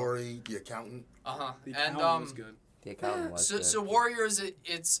years and ago. Glory, The Accountant. Uh-huh. The And Accountant was good. The accountant was so, good. so Warriors,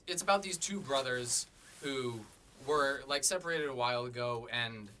 it's about these two brothers who were separated a while ago,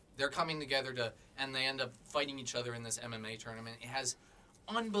 and they're coming together and they end up fighting each other in this MMA tournament. It has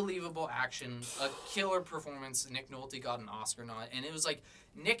unbelievable action, a killer performance. Nick Nolte got an Oscar nod, and it was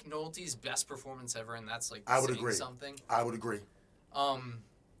Nick Nolte's best performance ever, and that's I would saying agree. something. I would agree.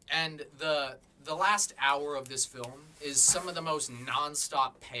 And the last hour of this film is some of the most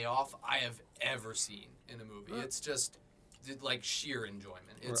nonstop payoff I have ever seen in a movie. It's just sheer enjoyment.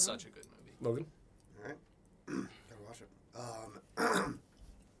 It's such a good movie. Logan. All right. Gotta watch it.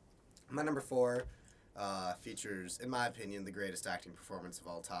 My number 4 features, in my opinion, the greatest acting performance of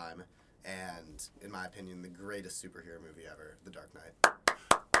all time, and in my opinion, the greatest superhero movie ever, The Dark Knight.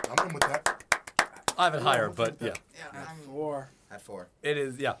 I'm in with that. I have it higher, but yeah, Yeah, At 4. At 4. it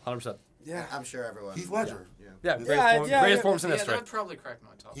is. Yeah, 100%. Yeah. I'm sure everyone. Heath Ledger. Yeah. Yeah, greatest Yeah, form, yeah, greatest yeah. performance in yeah, history. that would probably crack my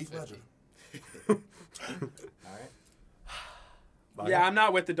top Heath 50. Ledger. All right. Yeah, I'm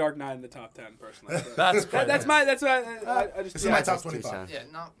not with The Dark Knight in the top 10 personally. but- That's that's what I just. It's in my Yeah, top That's 25. 2 cents. Yeah,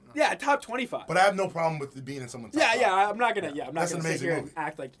 no. yeah, top 25. But I have no problem with it being in someone's top Yeah, 5. yeah, I'm not gonna. Yeah, I'm not That's an gonna sit amazing here movie. and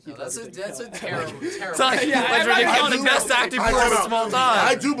act like. No, Heath that's a Ledger didn't that's a kill it. terrible, terrible. Sorry, Yeah, Ledger I'm didn't not- count I the do- best acting I performance do- of all I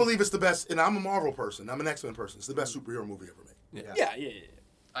time. do believe it's the best, and I'm a Marvel person. I'm an X-Men person. It's the best superhero movie ever made. Yeah.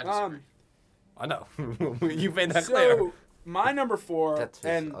 I disagree. I know. You made that clear. So my number 4, That's his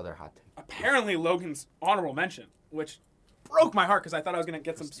and other hot take. apparently Logan's honorable mention, which broke my heart because I thought I was gonna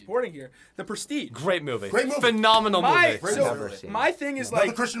get some supporting here. The Prestige. Great movie. Great movie. Phenomenal My movie. so Never seen my thing is Another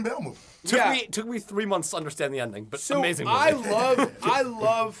like Christian Bale movie. Took me 3 months to understand the ending, but so amazing movie. I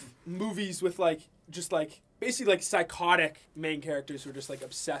love movies with basically psychotic main characters who are just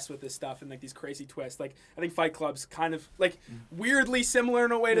obsessed with this stuff and these crazy twists. I think Fight Club's kind of weirdly similar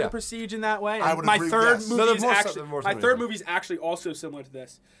in a way to Yeah. The Prestige in that way. I And would my agree, third yes. movie No, they're is more actually they're more my similar. third movie is actually also similar to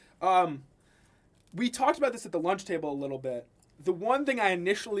this. We talked about this at the lunch table a little bit. The one thing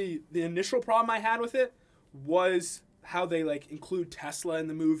the initial problem I had with it was how they include Tesla in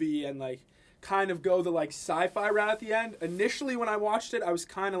the movie and kind of go the sci-fi route at the end. Initially when I watched it, I was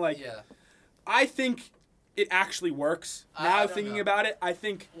kind of Yeah. I think it actually works. I Now don't thinking know. about it, I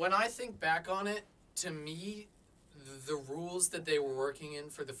think When I think back on it, to me, the rules that they were working in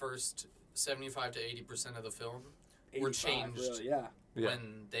for the first 75 to 80% of the film were 85, changed really, yeah. Yeah.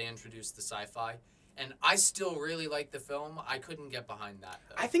 when they introduced the sci-fi. And I still really like the film. I couldn't get behind that,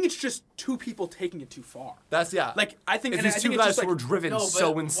 though. I think it's just two people taking it too far. That's yeah. I think it's and I these think two it's guys just, who were driven no, but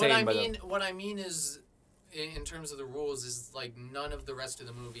so insane by them. what I mean is, in terms of the rules, is none of the rest of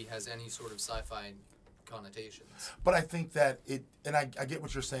the movie has any sort of sci-fi connotations. But I think that and I get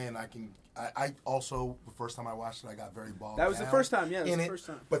what you're saying. I also, the first time I watched it, I got very bogged That was the down first time, yeah, that was in the it. first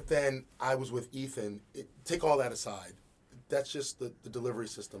time. But then I was with Ethan. Take all that aside. That's just the delivery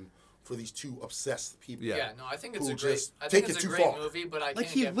system for these two obsessed people. Yeah. Yeah, no, I think it's Who a great. just I take think it it's a too great far. movie, but I Like can't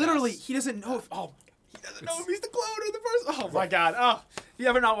he get literally, past- he doesn't know if he doesn't know if he's the clone or the person. Oh my god! Oh, if you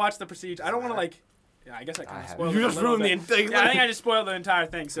ever not watched The Prestige, I don't want to like. Yeah, I guess I kind of haven't. spoiled. You it a just little ruined the bit. entire Yeah, I think I just spoiled the entire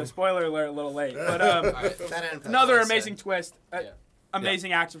thing. So spoiler alert, a little late. But That didn't- another I said. amazing twist. Yeah.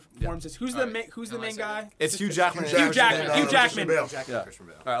 Amazing actor performances. Who's the Alright. who's the Am I main saying guy? It's Hugh Jackman. Hugh Jackman. and, Hugh Christian Jackman. Bale. Yeah. Christian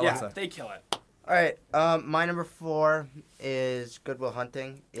Bale. All right, Yeah, Alexa. they kill it. All right, my number 4 is Good Will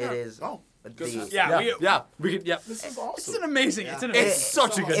Hunting. It is Oh, the Yeah, we could. Yeah, this is It's awesome. an amazing. It's an It's amazing.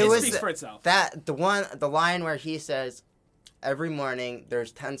 such a good It movie. speaks for itself. the line where he says, every morning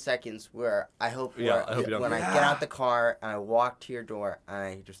there's 10 seconds where I hope Yeah, I hope you don't when I cry. get out the car and I walk to your door and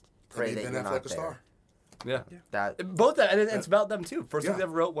I just pray And that Ben you're Affleck not a there. star. yeah. That Both that, and it's about them too. First Yeah. movie they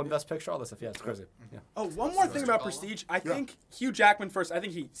ever wrote, one Best Picture, all this stuff. Yeah, it's crazy. Yeah. Oh, one more thing about Prestige. I think Hugh Jackman first. I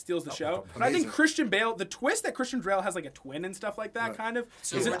think he steals the show. But I think amazing. Christian Bale, the twist that Christian Bale has like a twin and stuff like that, kind of.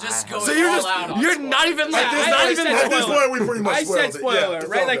 So is we're it- just I- going So you're all just out on you're spoilers. not even like Yeah, there's I not said even At this spoiler. point, we pretty much I spoiled said it. spoiler, Yeah, it's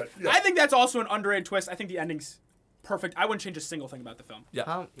right? all Like, good. Yeah. I think that's also an underrated twist. I think the ending's perfect. I wouldn't change a single thing about the film. Yeah.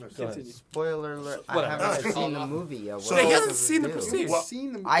 how, Continue. spoiler alert. I Whatever. haven't seen the movie yet. So- What He else hasn't does it seen The do? Prestige. Well,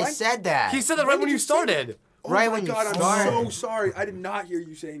 Seen the I said that. He said that right when you started. right Oh my when God, you I'm started. so sorry. I did not hear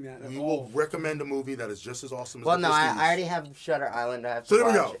you saying that. We at will all. recommend a movie that is just as awesome as Well, The no, I Prestige. already have Shutter Island. I have to So there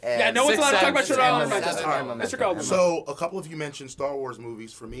we watch, go. and- Yeah, no one's allowed to talk about Six, Shutter Island. seven, Memento. seven, Memento. Mr. Goldman. So a couple of you mentioned Star Wars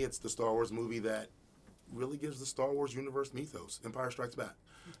movies. For me, it's the Star Wars movie that really gives the Star Wars universe mythos. Empire Strikes Back.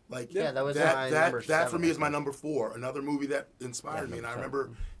 Like Yeah, that was my that number that for 7, me I is my think. number 4. Another movie that inspired me, and I number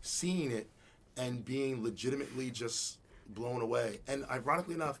remember seeing it and being legitimately just blown away. And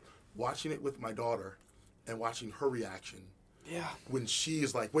ironically enough, watching it with my daughter and watching her reaction. Yeah. When she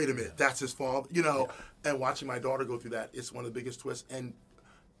is like, wait a minute, that's his father, and watching my daughter go through that, it's one of the biggest twists. And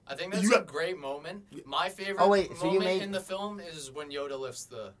I think that's You a have- great moment. My favorite Oh, wait, so you moment made- in the film is when Yoda lifts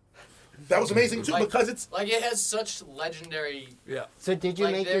the. that was amazing too, Like- because it's Like it has such legendary. Yeah. So did you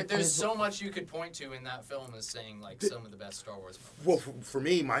Like make your there's kids? so much you could point to in that film as saying like some of the best Star Wars moments. well for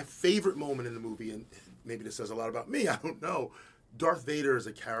me, my favorite moment in the movie, and maybe this says a lot about me, I don't know. Darth Vader as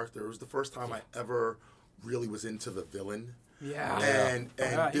a character, it was the first time I ever really was into the villain. Yeah. And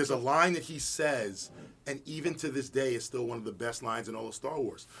Yeah, he there's a line that he says, and even to this day is still one of the best lines in all of Star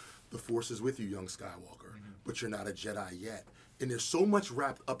Wars. The Force is with you, young Skywalker, but you're not a Jedi yet. And there's so much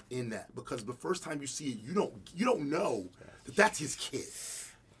wrapped up in that because the first time you see it, you don't know that that's his kid.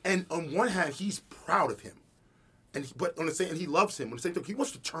 And on one hand, he's proud of him, but on the same, and he loves him. On the same time, he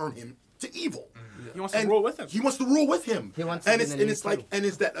wants to turn him to evil. He wants to rule with him. He wants to rule with him. He wants to and be it's the and new it's like king. and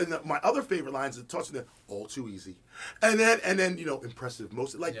it's that and my other favorite lines are touching the all too easy, and then impressive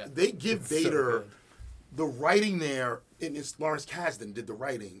most like Yeah. they give so Vader good. the writing there, and it's Lawrence Kasdan did the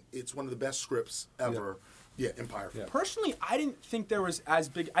writing. It's one of the best scripts ever. Yeah, Empire. film. Personally, I didn't think there was as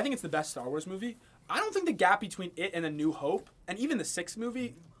big. I think it's the best Star Wars movie. I don't think the gap between it and A New Hope, and even the sixth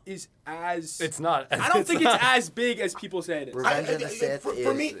movie, is as. It's not. I don't think it's as big as people say it is. Revenge of I- the Sith for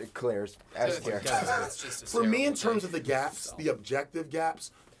is me- clear as clear. It's just a For me, in terrible terms take. of the gaps, the objective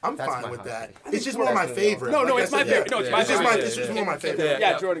gaps, I'm That's fine my with hot that. take. It's just one of my favorite. No, Like I it's my said, favorite. No, it's my It's just favorite. it's just one of my favorite.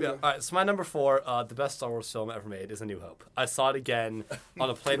 Yeah, Jordan, go. All right, so my number 4, the best Star Wars film ever made is A New Hope. I saw it again on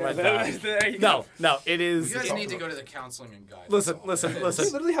a plane ride back. There you go. No, it is. You guys need to go to the counseling and guidance. Listen.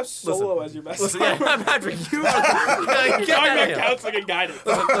 You literally have Solo as your best. Listen, yeah, Patrick, you. Get Talking out of about here. counseling and guidance.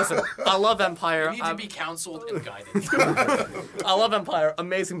 Listen, I love Empire. You need to be counseled and guided. I love Empire.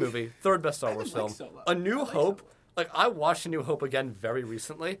 Amazing movie. Third best Star Wars like film. Solo. A New Hope. Like I watched A New Hope again very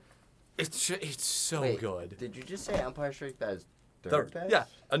recently. It's so Wait, good. Did you just say Empire Strikes Back is third Third. best? Yeah.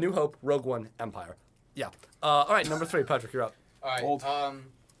 A New Hope, Rogue One, Empire. Yeah. All right, number 3, Patrick, you're up. All right. Bold.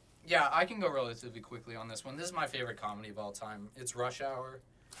 Yeah, I can go relatively quickly on this one. This is my favorite comedy of all time. It's Rush Hour.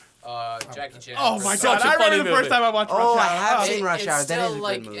 Jackie Chan. Oh my Such god! a I funny remember the first movie. time I watched Oh, Rush I Hour. have Oh. seen Rush It's Hour. That still is a good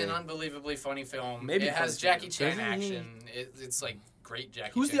like movie. an unbelievably funny film. Maybe it has funny Jackie too. Chan Doesn't he- action. It's like great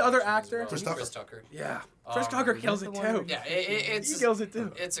Jackie Who's Chan the other action as actor? well. Chris Chris Tucker. Tucker. Yeah. Chris Tucker kills it too. Yeah, it's He kills it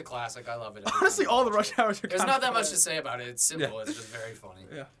too. It's a classic. I love it. every Honestly, time I all the watch Rush it. Hours are There's kind not of that much to hilarious. say about it. It's simple. It's just very funny.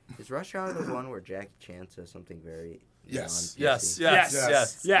 Yeah. Is Rush Hour the one where Jackie Chan says something very Yes. Yes. Yes.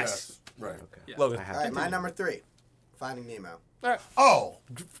 Yes. Yes. Right. Okay. Logan. I have All right, to my do number 3, Finding Nemo. Oh,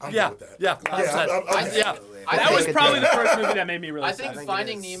 I'm Yeah. good with that. Yeah. I'm- Yeah. I That think- was probably the first movie that made me really I sad. think it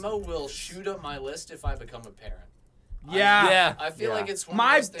Finding is. Nemo will shoot up my list if I become a parent. Yeah. Yeah. I feel Yeah. like it's one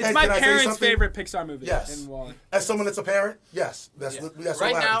My of it's those things. my Can I say parents' something? favorite Pixar movie. Yes. In Wall-E. As someone that's a parent, yes, that's Yeah. what that's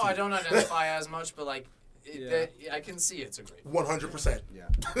Right what now, happened I to don't identify as much, but like I can see it's a great. 100%.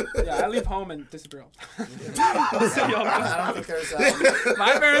 Yeah, I leave home and disappear. I don't think there's.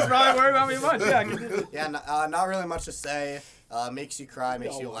 My parents probably worry about me much. Yeah, continue. Yeah, not really much to say. Makes you cry,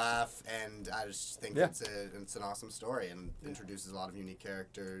 makes you laugh, and I just think it's an awesome story and introduces a lot of unique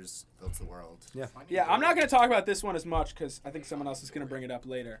characters, builds the world. Yeah, I'm not going to talk about this one as much because I think someone else is going to bring it up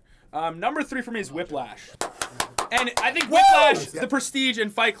later. Number 3 for me is Whiplash. And I think Whiplash, The Prestige,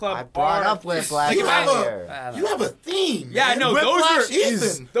 and Fight Club I brought up Whiplash You have earlier. you have a theme. Yeah, man. no,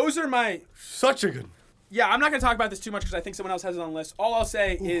 Ethan. those are my... Such a good. Yeah, I'm not going to talk about this too much because I think someone else has it on the list. All I'll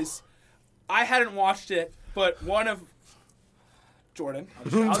say is I hadn't watched it, but one of... Jordan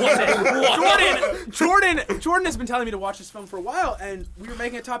has been telling me to watch this film for a while, and we were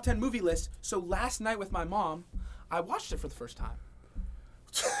making a top 10 movie list. So last night with my mom, I watched it for the first time.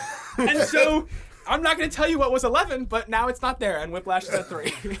 And so I'm not going to tell you what was 11, but now it's not there, and Whiplash is at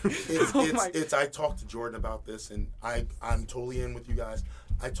 3. I talked to Jordan about this, and I'm totally in with you guys.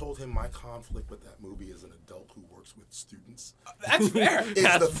 I told him my conflict with that movie as an adult who works with students That's fair.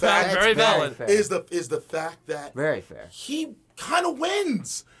 That's very valid. is the fact that Very fair. he kind of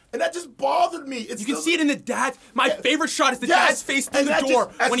wins, and that just bothered me. You can see it in the dad. My favorite shot is the Yes, dad's face through and the that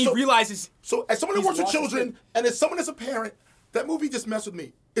door just- when he so- realizes. So as someone who He's works with lost his children, kid. and as someone as a parent, that movie just messed with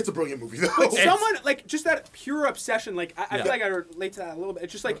me. It's a brilliant movie, though. Someone like just that pure obsession. Like I Yeah. feel like I relate to that a little bit.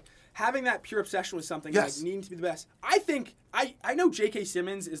 It's just like having that pure obsession with something, Yes. like needing to be the best. I think I know J.K.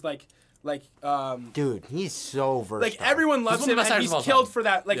 Simmons is like Dude, he's so versatile. like everyone loves one of him the best and actors he's of all killed time. for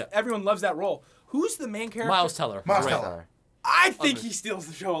that. Like Yeah. everyone loves that role. Who's the main character? Miles Teller. Miles Great. Teller. I think he steals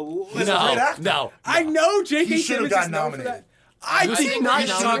the show a little. a great No, actor. no. I know J.K. He should have Simmons is gotten known for nominated. that. I I think think not we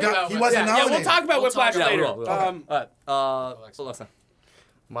should nominated. talk about He wasn't Yeah, we'll nominated. talk about We'll Whiplash talk about Yeah, we later. will. All right. So Alexa.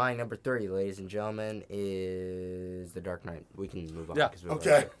 My number 3, ladies and gentlemen, is The Dark Knight. We can move on. Yeah. 'cause we're Okay.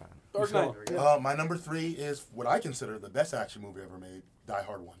 already- Dark Knight. My number 3 is what I consider the best action movie ever made, Die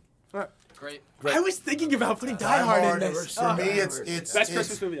Hard 1. Great. I was thinking about putting Die Hard in this. For me, it's Best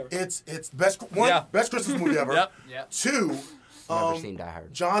Christmas movie ever. It's best Christmas movie ever. Yep. Yeah. 2, Never seen Die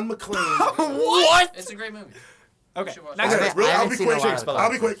Hard. John McClane. What? It's a great movie. Okay. should watch Next it. Okay, one. really, I I'll haven't be seen a quick. lot of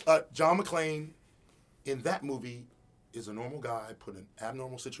I'll be films. quick. John McClane in that movie is a normal guy put in an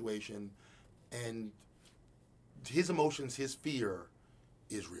abnormal situation, and his emotions, his fear,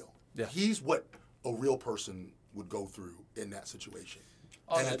 is real. Yeah. He's what a real person would go through in that situation.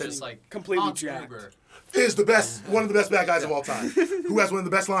 Also, And I just think- like Completely Hans jacked. Gruber. Is the best, one of the best bad guys of all time, who has one of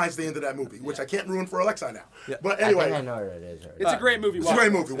the best lines at the end of that movie, which I can't ruin for Alexa now. Yeah. But I think I anyway, know what it is already. It's a great movie. it's a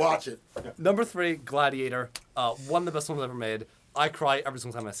great movie. Watch it. Number 3, Gladiator. One of the best ones ever made. I cry every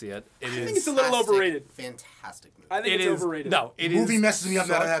single time I see it. I think it's a little Fantastic, overrated. Fantastic movie. I think It it's is overrated. No, it The is. movie messes me up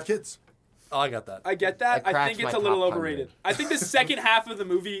now that I have kids. Oh, I got that. I get that. It I cracks think it's my a little top 100. overrated. I think the second half of the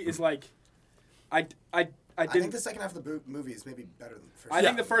movie is like, I I think didn't. the second half of the movie is maybe better than the first. I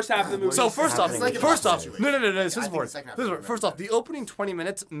think the first half of the movie. So first off, happening with first that off, situation? no, this I is think important. the second half This is is important. First off, the opening 20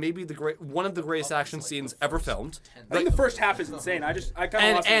 minutes may be one of the greatest action scenes ever filmed. I think the first half is insane. I kind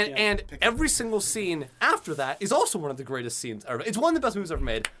of lost it at the end. And every single scene after that is also one of the greatest scenes ever. It's one of the best movies ever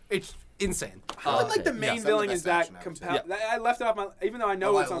made. It's insane. I like the main yeah. villain Some of is the best that action compelling. I left it off my, even though I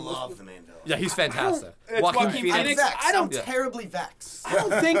know it's I on. love the main villain. Yeah, he's fantastic. It's Joaquin Phoenix. I'm vexed. I don't- I'm terribly vexed. I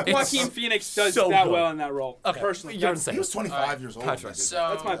don't think It's Joaquin Phoenix does so that good. well in that role. Okay, Personally, you're That's- insane. He was 25 years old. when he Patrick. did So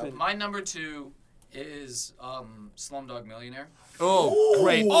That's my opinion. my number 2 is Slumdog Millionaire. Oh,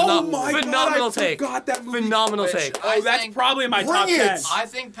 great. Oh my Phenomenal God! I take. forgot that movie. Phenomenal Which take. I Oh, that's think- probably in my Bring top it! 10. I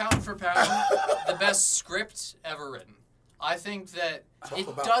think pound for pound, the best script ever written. I think that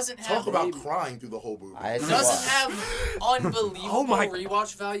it doesn't have Talk about crying through the whole movie. doesn't have unbelievable Oh my-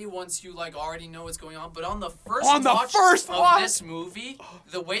 rewatch value once you like already know what's going on. But on the first On the watch first of watch! this movie,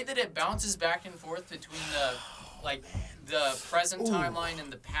 the way that it bounces back and forth between the present timeline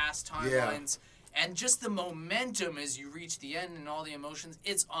and the past timelines, and just the momentum as you reach the end and all the emotions,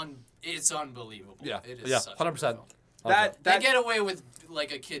 it's unbelievable. Yeah, it is yeah, such a 100%. good film. That They get away with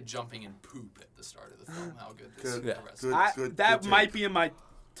like a kid jumping in poop at the start of the film. How good this Good, the rest good. of it. that good might take. be in my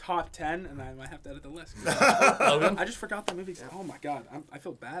top 10, and I might have to edit the list. Logan? I just forgot the movie. Oh my God, I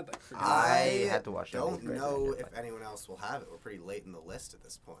feel bad. Like forgetting. I had to watch that don't movie great know movie, if but- anyone else will have it. We're pretty late in the list at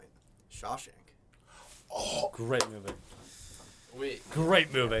this point. Shawshank. Great movie. Wait.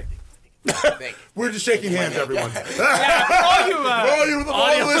 Great movie. We're just shaking hands, everyone. Yeah, for all you, For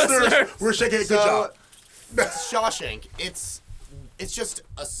all you audio listeners, listeners. we're shaking. Good So, job. Shawshank. It's just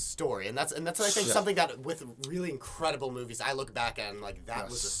a story, and that's I think something that with really incredible movies I look back at and like that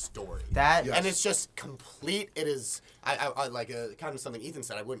was a story. That Yes. And it's just complete. It is. I like kind of something Ethan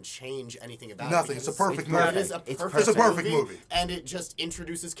said. I wouldn't change anything about Nothing. it. It's a perfect because movie. It is a It's perfect, It's a perfect movie. and it just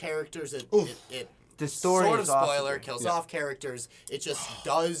introduces characters. It the story sort of is awesome. spoiler, kills off characters. It just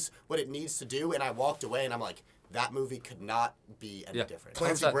does what it needs to do, and I walked away and I'm like, that movie could not be any different.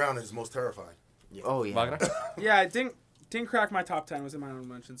 Clancy 100%. Brown is most terrified. Oh yeah. Wagner? Yeah, it didn't crack my top 10. Was in my honorable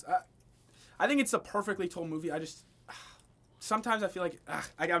mentions. I think it's a perfectly told movie. I just sometimes I feel like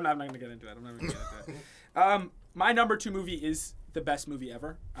I'm not gonna get into it. I'm not gonna get into it. My number 2 movie is the best movie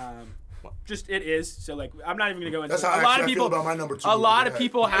ever. Just it is. So like I'm not even gonna go into That's it. how A lot actually of I people. feel about my number 2 A lot movie. of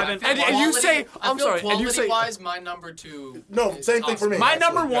people haven't. And you say- I'm sorry, and you say- Quality-wise, my number 2. No, is same thing for me. My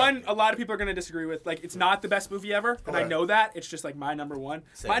actually, number yeah. 1, a lot of people are gonna disagree with. Like, it's not the best movie ever, and I Okay. know that. It's just like my number 1.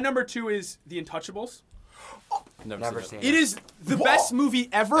 My number 2 is The Untouchables. Never seen It is the best movie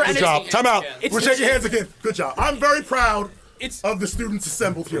ever, Good and job. it's- Time out. it's- We're shaking hands again. Good job. I'm very proud it's. of the students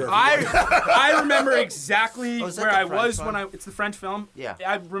assembled here. everybody. I remember exactly Oh, is that where the I French was one? when it's the French film. Yeah.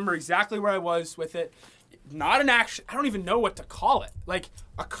 I remember exactly where I was with it. Not an action. I don't even know what to call it. Like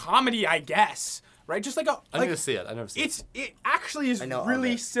a comedy, I guess. Right? Just like a. I like, need to see it. I never seen it. It actually is I know of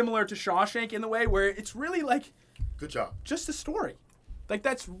really it. similar to Shawshank in the way where it's really like Good job. just a story. Like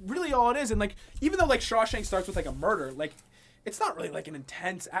that's really all it is. And like even though like Shawshank starts with like a murder, like it's not really like an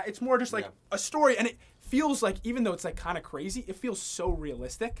intense. It's more just like a story, and it feels like even though it's like kind of crazy, it feels so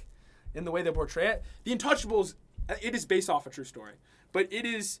realistic in the way they portray it. The Untouchables, it is based off a true story, but it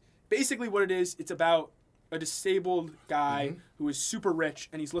is basically what it is. It's about a disabled guy who is super rich,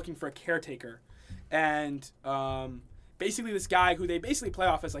 and he's looking for a caretaker, and basically this guy who they basically play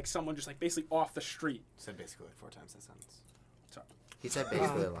off as like someone just like basically off the street. Said basically like 4 times that sentence. He said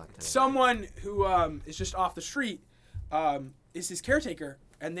basically a lot today. Someone who is just off the street is his caretaker,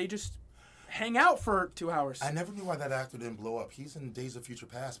 and they just hang out for 2 hours. I never knew why that actor didn't blow up. He's in Days of Future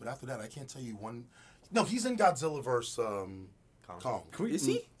Past, but after that, I can't tell you one. No, he's in Godzilla vs. Kong. Is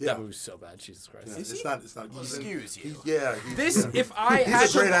he? Yeah. That movie's so bad. Jesus Christ. Yeah, Is it's he? not. It's not. Excuse you. He's, This, if I had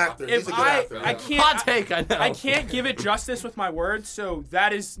He's a great actor. if He's a good actor. I yeah. can't, Hot take, I know. I can't give it justice with my words. So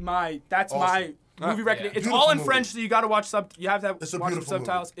that's my Awesome. movie recommendation. It's Beautiful all in movie. French, so you got to watch You have to It's a watch some beautiful movie.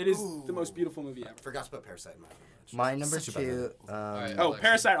 subtitles. It is the most beautiful movie ever. Forgot to put Parasite in my honorable mention. My number Such a bad 2. movie. Alright, Oh, Alexa.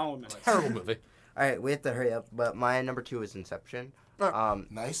 Parasite all in Terrible movie. All right, we have to hurry up. But my number 2 is Inception.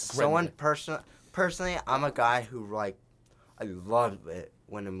 Nice. Someone personally, I'm a guy who like, I love it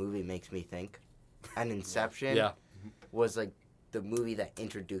when a movie makes me think, and Inception Yeah. was like the movie that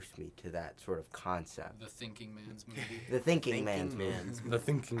intrduced me to that sort of concept. The Thinking Man's movie. The Thinking Man's movie. The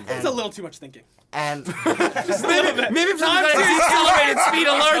thinking. It's a little too much thinking. And Maybe for the accelerated speed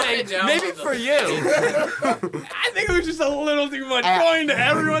of learning. Down Maybe with the- for you. I think it was just a little too much Uh, going to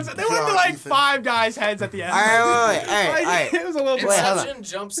everyone's. They went to God, like Ethan. 5 guys' heads at the end. all right, Like, all right. It was a little too Wait, hold on. Inception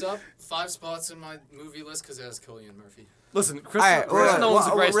jumps up 5 spots in my movie list because it has Cillian Murphy. Listen, All Chris right, Nolan's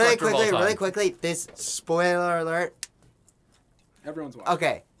the greatest really director of all quickly, time. really quickly. This spoiler alert. Everyone's watching.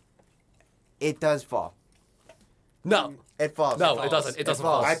 Okay, it does fall. No. It falls. No, It it doesn't. It doesn't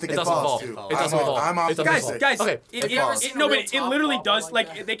falls. fall. I think it it doesn't falls, fall. too. It doesn't fall. I'm It doesn't optimistic. fall. Guys, Okay. it falls. no, but it literally Top does. wall Like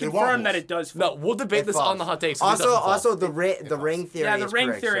like they It confirm wobbles. that it does. No, Fall. we'll debate It this falls. on the hot takes. It doesn't fall. Also, the ring theory. Yeah, the is ring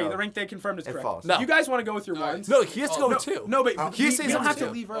correct, theory. so- The ring they confirmed is correct. falls. No. You guys want to go with your All right. ones? No, he has to go no, with 2. no, but He you says don't number have to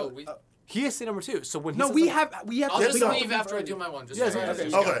 2. leave Oh, early. He has to say number 2. So when he No, says we number- have I'll to just go. leave after I do my one. Just Yeah, so yeah, you guys okay.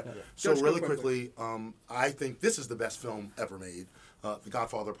 just Okay, go. so Just go really quickly. quickly, I think this is the best film ever made, The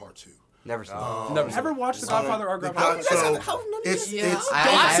Godfather Part 2. Never seen it. Never seen Ever it. watched The Godfather or The Godfather? God- so it's Yeah. it's I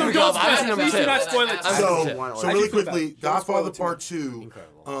So haven't don't seen spoil it. it. Please do not spoil it. I So, haven't seen it. one so I really can feel quickly, that. Don't spoil Godfather it too Part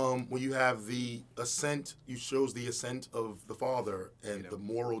much. 2, when you have the ascent, you shows the ascent of the father and the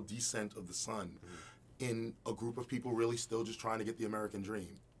moral descent of the son in a group of people really still just trying to get the American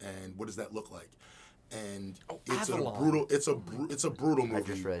dream. And what does that look like? And it's a Avalon. brutal, it's a brutal movie. I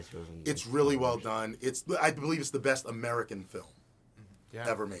just realized it was in It's really well done. I believe it's the best American film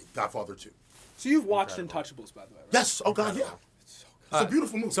ever made. Godfather 2. So you've watched Untouchables, by the way, right? Yes. Oh God, yeah. It's a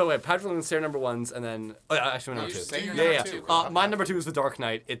beautiful movie. So wait, Patrick and Sarah number 1s, and then actually No, number you 2. say your Yeah, number yeah. two. My number 2 is The Dark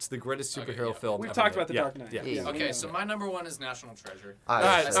Knight. It's the greatest superhero yeah. film. We've ever talked made. about The Yeah, Dark Knight. Yeah. Yeah. Okay, so my number 1 is National Treasure. All All right,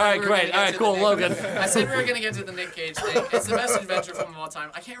 right, I said all we right, were great. gonna All get right, to cool, the Logan. I said we were going to get to the Nick Cage thing. It's the best adventure film of all time.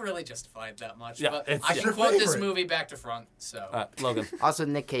 I can't really justify it that much, Yeah, but it's- I yeah. can Your quote this favorite. movie back to front. So, Logan. Also,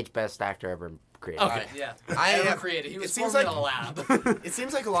 Nick Cage, best actor ever created. Okay. yeah, I ever have- created. He was it seems formed like- in a lab. It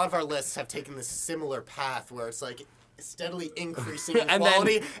seems like a lot of our lists have taken this similar path where it's like steadily increasing in And then-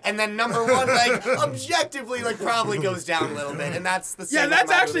 quality, and then number one, like objectively, like probably goes down a little bit, and that's the same. Yeah, with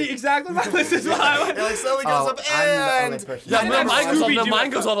that's my actually movie. exactly my list as well. It like slowly goes Oh, up, I'm the only and person. Yeah, at mine number goes, one- mine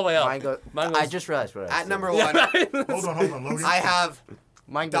goes all the way up. Mine I just realized what I at said. number one, Hold on, Logan. I have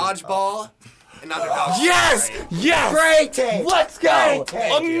Mine goes Dodgeball and Underdog. Yes! Yes! Great take. Let's go!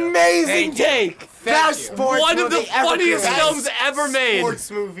 Thank you. Amazing take! Best sports One of the movie ever funniest created. films ever made.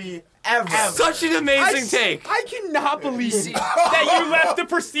 Sports movie ever. Such an amazing take. I cannot believe that you left The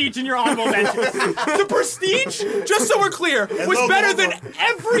Prestige in your honorable mentions. The Prestige, just so we're clear, was Logan, better hold than on.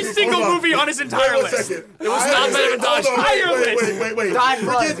 every single movie on his entire Wait 1 list. second. It was not better than Dodgeball. Wait.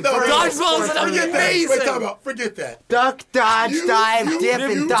 Dodgeball is Forget no, great. Dodgeball is an Forget that. amazing. Wait, time out. Forget that. Duck, dodge, dive, dip,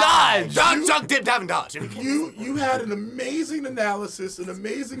 and dodge. Duck, dip, dive, and dodge. You had an amazing analysis, an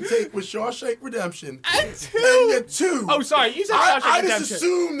amazing take with Shawshank Redemption. And two. And yet two. Oh, sorry, you said I Shawshank just Redemption.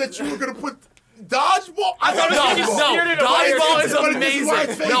 assumed that you were going to put Dodgeball. I thought No, it was no, Dodgeball. Dodgeball is But this why amazing. it's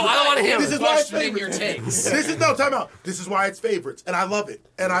favorite. No, I don't want to hear This it. is why it's Questioning your favorite. takes. This is no time out. This is why it's favorites, and I love it.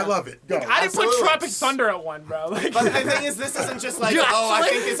 Go. I didn't put Absolutely. Tropic Thunder at 1, bro. Like, But the thing is, this isn't just like, You oh, I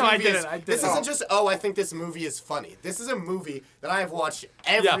actually- think this No, I movie is. didn't. I didn't. This isn't just, oh, I think this movie is funny. This is a movie that I have watched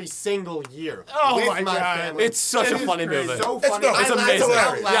every Yeah. single year Oh with my my God. family. It's such It a is funny crazy. movie. So It's funny. no, I it's laugh amazing.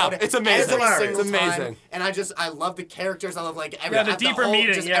 out loud Yeah, it's amazing. every It's single amazing. time, and I love the characters. I love like every. Yeah, the deeper whole,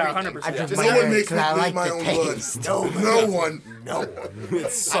 meaning, just yeah, everything. 100%. I just Just No one Because makes me I bleed like my the own taste. blood. No one.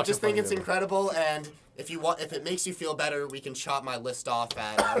 I just think it's incredible, and if it makes you feel better, we can chop my list off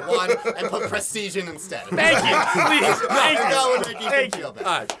at 1 and put Prestige in instead. thank you. Please. Thank you. That would make you Thank feel better.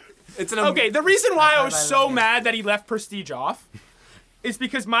 All right. It's an Okay, the reason why I was so mad that he left Prestige off is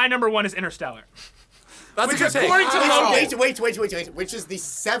because my number 1 is Interstellar. That's a good take. according to Logan, Wait. Which is the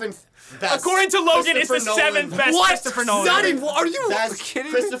 7th best? according to Logan, it's the Christopher Nolan 7th best What? Christopher Nolan. Not movie. even, are you Best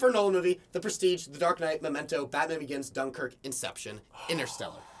kidding me? Christopher Nolan movie: The Prestige, The Dark Knight, Memento, Batman Begins, Dunkirk, Inception,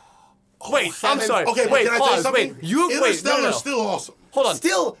 Interstellar. Wait, I'm Seven- sorry. Okay, but wait, can I tell you pause. something? Wait, you wait. No, Interstellar's no. still awesome. Hold on.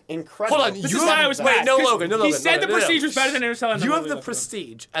 Still incredible. Hold on, This you is This is why seventh I was best. mad. no, 'cause Logan, no, He Logan, said no, The no, no. Prestige was better than Interstellar. You have movie the left.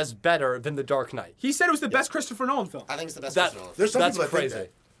 Prestige as better than The Dark Knight. He said it was the best Christopher Nolan film. I think it's the best That, Christopher Nolan. There's some that's people that think crazy.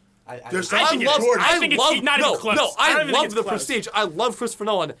 There's some I think people it's- Jordan. I think it's not even close. No, I don't I even think love it's The close. Prestige. I love Christopher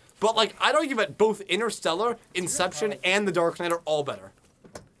Nolan. But, like, I'd argue that both Interstellar, Inception, and The Dark Knight are all better.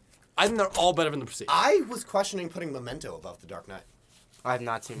 I think they're all better than The Prestige. I was questioning putting Memento above The Dark Knight. I have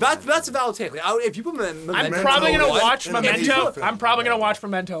not seen That's a valid take. Like, if you put Memento I'm Memento probably gonna was watch an amazing Memento. film. I'm probably gonna watch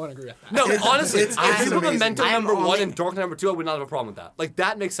Memento and agree with that. No, honestly, it's if you put amazing. Memento I'm number 1 only- and Dark Knight number 2, I would not have a problem with that. Like,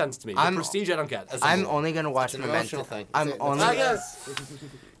 that makes sense to me. The I'm- Prestige, I don't get. As a I'm movie. only gonna watch an Memento. emotional thing. I'm It's a- only. I guess.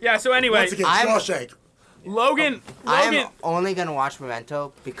 Yeah. So anyway, Once again, I'm- Shawshank. Logan. I'm only gonna watch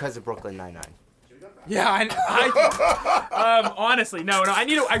Memento because of Brooklyn Nine-Nine. Yeah. Honestly, no.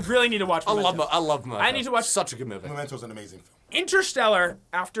 I really need to watch. I Memento. love Memento. I need to watch- Such a good movie. Memento's an amazing film. Interstellar.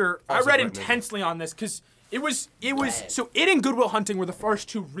 After I Also read a great movie. intensely on this because it was so it and Good Will Hunting were the first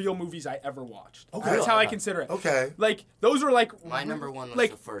 2 real movies I ever watched. Okay. That's how I consider it. Okay. Like those were like My number 1 was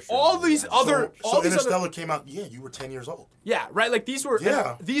like the first. all movie these I saw. other all So these other Interstellar came out. Yeah, you were 10 years old. yeah right like these were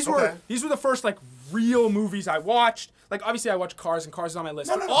Yeah, these okay. were the first like real movies I watched. Like obviously I watched Cars and Cars is on my list.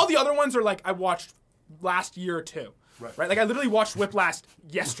 No, no, no. All the other ones are like I watched last year or 2. Right. Like I literally watched Whiplash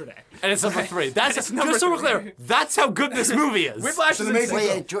yesterday. And it's number 3. That's It's number just so we're 3. clear. That's how good this movie is. Whiplash It's is an amazing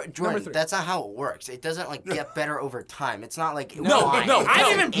insane. film. Wait, Jordan, 3. that's not how it works. It doesn't like get better over time. It's not like No, wine. no, I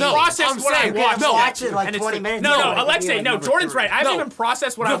haven't even no, processed I'm what I saying, watched. no. yet. Watch it like And it's 20 three. minutes No, ago, no, it could be, Alexei, like, no, number Jordan's 3. right. I haven't No. even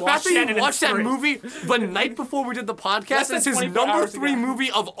processed what I The fact watched that yet, you and watched it's that 3. movie the night before we did the Less podcast, than and it's his 24 number hours 3 ago. movie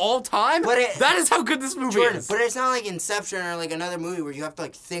of all time, But it- that is how good this movie Jordan, is. but it's not like Inception or like another movie where you have to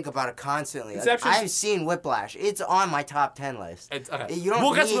like think about it constantly. Like, Inception's- I've seen Whiplash. It's on my top 10 list. Okay. You don't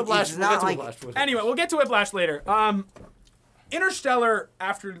we'll get to need- Whiplash. it's We'll get not to like- Whiplash. Anyway, we'll get to Whiplash later. Interstellar,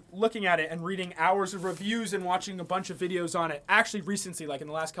 after looking at it and reading hours of reviews and watching a bunch of videos on it, actually recently, like in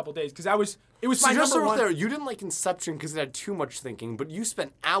the last couple days, because it was So my just so number we're one. clear, you didn't like Inception because it had too much thinking, but you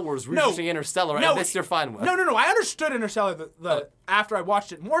spent hours No. researching Interstellar, No, and this you're fine with. No. I understood Interstellar after I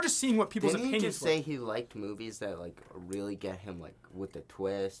watched it. More just seeing what people's Didn't he opinions just were. say he liked movies that like really get him like with the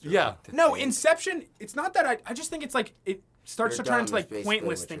twist? Or, Yeah. like, the No, thing? Inception. It's not that I just think it's like it starts You're to turn dumb into like is basically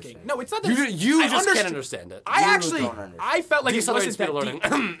pointless what you're thinking. saying. No, it's not that You I just can't understood- understand it. I You actually, don't understand. I felt like it Decelerate wasn't speed that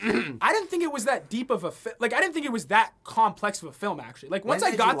of deep. learning. I didn't think it was that deep of a like I didn't think it was that complex of a film actually. Like once When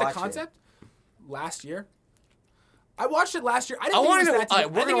I did got you the watch it? concept last year. I watched it last year. I I didn't think wanna it was know- that deep. alright,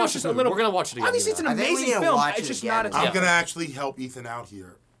 we're I think gonna it was watch just this a movie. little. We're gonna watch it again, Obviously, you it's an know. I think we amazing need to film. watch It's it just again not and as I'm Yeah. gonna actually help Ethan out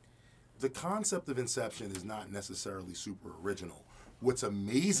here. The concept of Inception is not necessarily super original. What's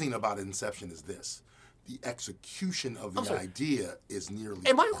amazing about Inception is this: the execution of the sorry. idea is nearly.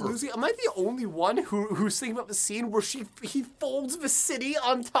 Am I perfect. losing? Am I the only one who's thinking about the scene where he folds the city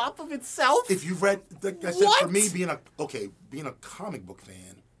on top of itself? If you've read, like I said, for What? me being a comic book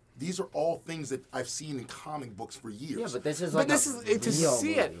fan, these are all things that I've seen in comic books for years. Yeah, but this is But like this a is to real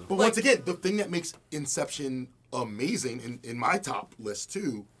see it. movie. But Like- once again, the thing that makes Inception amazing in my top list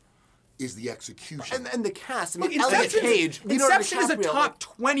too is the execution. And the cast. I mean, Look, Elliot Page. Inception is a DiCaprio, top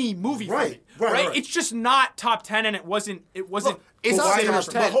 20 movie for Right, me, right. It's just not top 10, and it wasn't. Look, it's But not why, top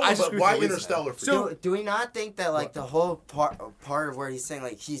 10. hold I on, just but why agree with Interstellar? For So- you? Do we not think that like the whole part of where he's saying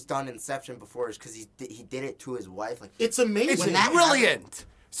like he's done Inception before is because he did it to his wife? Like It's amazing. It's When that brilliant.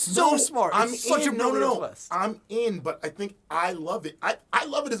 So No, smart. I'm It's such a in. brilliant No. twist. I'm in, but I think I love it. I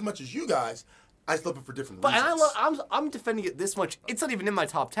love it as much as you guys. I just love it for different But and reasons. I'm defending it this much. It's not even in my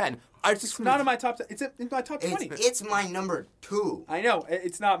top 10. I just It's not in my top 10. It's in my top 20. it's my number 2. I know.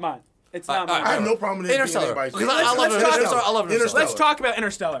 It's not mine. It's not all right, mine. I have no problem with it being Interstellar. anybody's Because favorite. I love let's talk- Interstellar. I love Interstellar. Let's talk about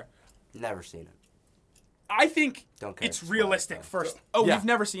Interstellar. Never seen it. I think Don't care it's if you spoil it, realistic though. first. Oh, Yeah. you've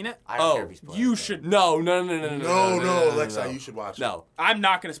never seen it? I don't Oh, care if you spoil You it, should. No, No, Alexa, you should watch it. No. I'm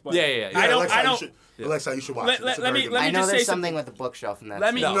not going to spoil Yeah, it. yeah, yeah. I don't. Alexa, I don't. You should, Alexa, you should watch Let- it. It's a let very me- good let movie. me I know just there's say something with the bookshelf and that.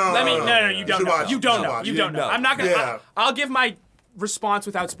 Let me. No. Let me. No, you You don't should know. watch You it. don't You should know. watch You it. don't know. No. I'm not gonna. Yeah. I'll give my response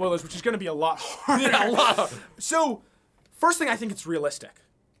without spoilers, which is gonna be a lot harder. So, first thing, I think it's realistic.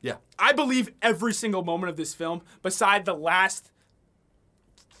 Yeah. I believe every single moment of this film, beside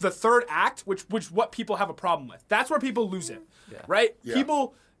the third act, which what people have a problem with. That's where people lose it, right? Yeah.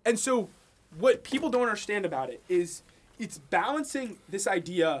 People, and so what people don't understand about it is it's balancing this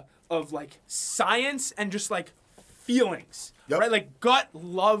idea of like science and just like feelings, Yep. right? Like gut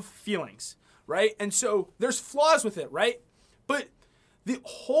love feelings, right? And so there's flaws with it, right? But the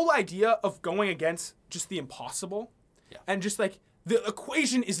whole idea of going against just the impossible and just like the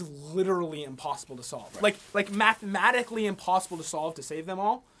equation is literally impossible to solve. Like mathematically impossible to solve to save them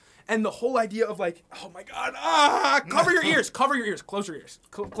all. And the whole idea of like, oh my God, cover your ears, close your ears, close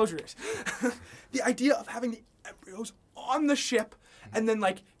your ears. The idea of having the embryos on the ship and then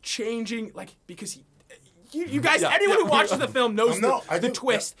like changing, like, because you guys, anyone who watches the film knows I the do.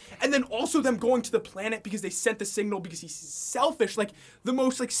 twist. And then also them going to the planet because they sent the signal because he's selfish, like the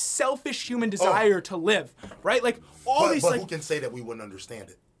most like selfish human desire to live, right? Like all But these who like can say that we wouldn't understand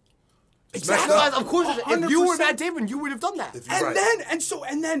it? exactly. messed up. Of course, if you were 100%. Matt Damon, you would have done that. If you're And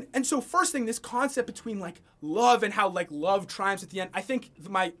right. then so first thing, this concept between like love and how like love triumphs at the end. I think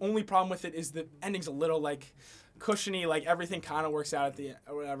my only problem with it is the ending's a little like cushiony, like everything kind of works out at the end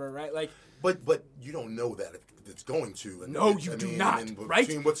or whatever, right? Like But you don't know that if it's going to. And No, it's- you I do mean, not, and right?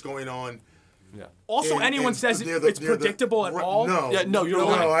 Between what's going on. also and- anyone and says near the- it's near the- predictable at right, all. No, Yeah, no, you're no,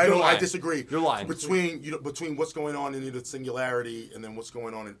 lying. No, I You're don't. I lying. disagree. You're lying. Between what's going on in the singularity and then what's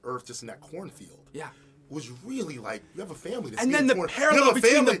going on in Earth, just in that cornfield. Yeah. Was really like you have a family. That's And then being the torn. You parallel have a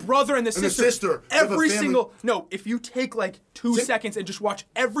between the family brother and the sister. You have a Every family- single if you take like 2 See- seconds and just watch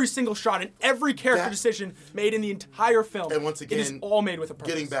every single shot and every character That- decision made in the entire film, And once it is again, all made with a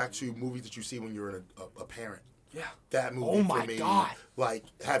purpose. Getting back to movies that you see when you're a parent. Yeah. That movie Oh my for me, God. like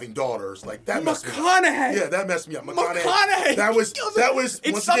having daughters, like that messed me up. McConaughey. Yeah, that messed me up. McConaughey. That was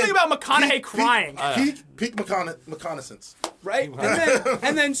It's once something again, about McConaughey peak- crying. Peak reconnaissance. Right?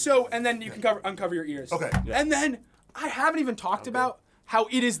 And then you can uncover your ears. Okay. And then I haven't even talked about how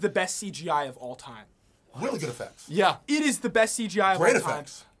it is the best CGI of all time. Really good effects. Yeah. It is the best CGI of Great all time.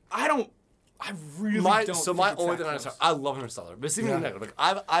 effects. I really My don't. so think my it's only that thing on close. Interstellar, I love Interstellar, but it's even negative. Like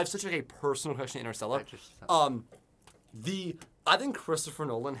I have such like a personal connection to Interstellar. I think Christopher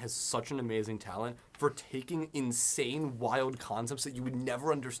Nolan has such an amazing talent for taking insane, wild concepts that you would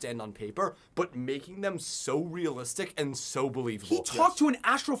never understand on paper, but making them so realistic and so believable. He talked to an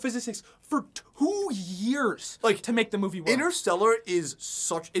astrophysicist for 2 years to make the movie work. Interstellar is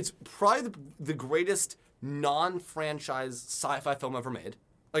it's probably the greatest non-franchise sci-fi film ever made.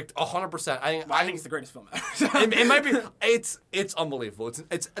 Like 100%. I think it's the greatest film ever. it might be. It's unbelievable.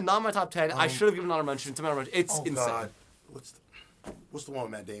 It's not in my top 10. I should have given an honorable mention. It's an honorable mention. It's Oh insane. God. What's the one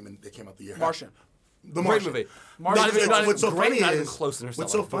with Matt Damon that came out the year? Martian. The Great Martian. movie. Martian. Not even, not What's so even great, funny not even is close to Interstellar.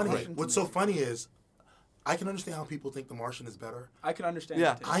 what's so funny is I can understand how people think The Martian is better. I can understand.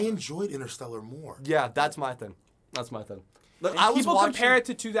 Yeah. that too. I enjoyed Interstellar more. Yeah, that's my thing. Look, And I was people watching, compare it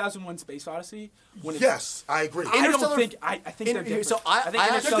to 2001: Space Odyssey. When it's, Yes, I agree. I don't Interstellar- think. I think they're different. So I think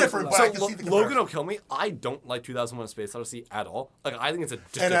actually- Interstellar's different, the but I last. can So see the Logan comparison. will kill me. I don't like 2001: Space Odyssey at all. Like I think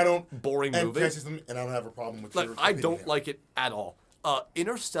it's and I don't boring and movie. can I say something? And I don't have a problem with Like your I opinion don't here. like it at all.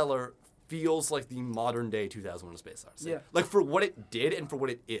 Interstellar feels like the modern day 2001: Space Odyssey. Yeah. Like for what it did and for what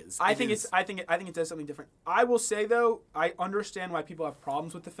it is. I It think is- it's. I think it does something different. I will say though, I understand why people have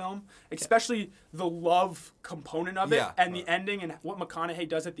problems with the film, especially the love component of it Yeah. and the ending and what McConaughey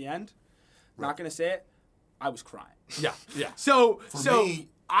does at the end. Not gonna say it. I was crying. Yeah. So me,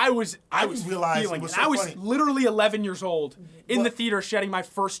 I was didn't realize it feeling was it. so I was funny. literally 11 years old in the Well- theater shedding my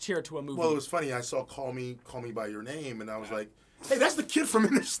first tear to a movie. Well, it was funny. I saw Call Me by Your Name, and I was like, hey, that's the kid from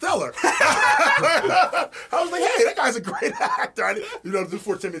Interstellar. I was like, hey, that guy's a great actor.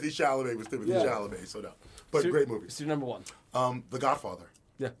 Before Timothy Chalamet was Timothy Chalamet, so no. But great movie. It's your number one. The Godfather.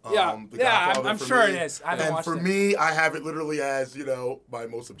 Yeah. The Godfather I'm for sure me. it is. I haven't and watched for it. me, I have it literally as, my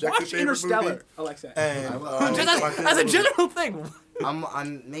most objective Watch favorite Interstellar, movie. Alexa. And As a general thing.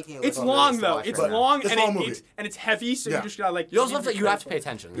 I'm making it. It's long though. It's long It's and a long movie. it's heavy, so Yeah. you just gotta like. You also have need to, your you have to credit pay for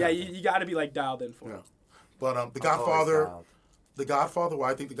it. attention. Yeah, you gotta be like dialed in for it. Yeah. But The Godfather, well,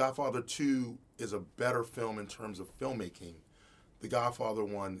 I think The Godfather 2 is a better film in terms of filmmaking. The Godfather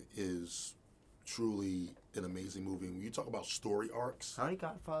 1 is truly an amazing movie. When you talk about story arcs, How many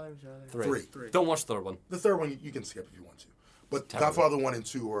Godfathers are there? Three. Don't watch the third one. The third one you can skip if you want to. But Terrible. Godfather 1 and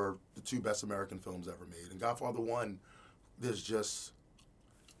 2 are the two best American films ever made. And Godfather 1,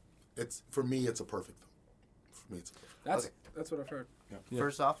 for me, it's a perfect film. For me, it's a perfect film. That's what I've heard. Yeah.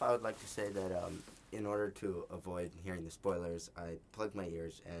 First off, I would like to say that in order to avoid hearing the spoilers, I plugged my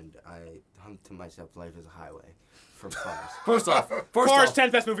ears and I hummed to myself "Life is a Highway" from Cars. First off, Cars,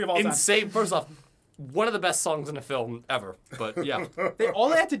 10th best movie of all time. insane. First off, one of the best songs in a film ever. But yeah, All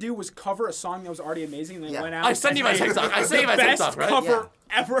they had to do was cover a song that was already amazing, and they Yeah. went out. I sent you my and made TikTok. I sent you my the best TikTok, right? cover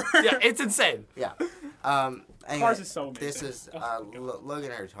ever. Yeah, it's insane. Yeah. Anyway, Cars is so amazing. This is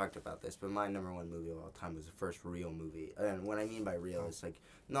Logan and I talked about this, but my number one movie of all time was the first real movie. And what I mean by real is like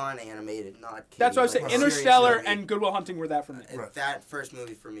non-animated, not kiddie. That's what I was saying. like, serious Interstellar movie. and Good Will Hunting were that for me. Right. That first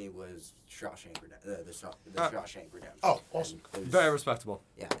movie for me was Shawshank Redemption. The Shawshank Redemption. Oh, awesome. And it was- Very respectable.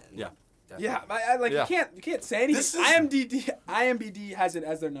 Yeah. Yeah. definitely. Yeah, I like Yeah. you can't say anything. This is- IMDb has it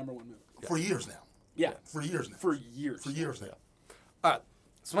as their number one movie. For years now. Yeah, For years now. for years. For years now. All right.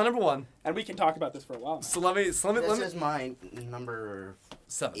 So my number one. And we can talk about this for a while. Now. So let me This is my number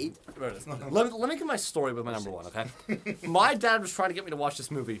 7. 8. There it is. Let me get my story with my number one, okay? My dad was trying to get me to watch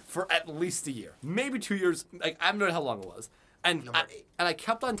this movie for at least a year, maybe 2 years. Like I have no idea how long it was, and I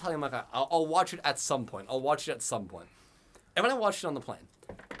kept on telling him like I'll watch it at some point. I'll watch it at some point. And when I watched it on the plane,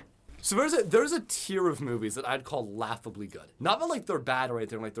 so there's a tier of movies that I'd call laughably good. Not that like they're bad or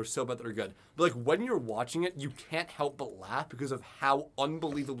anything, like they're so bad that they're good. But like when you're watching it, you can't help but laugh because of how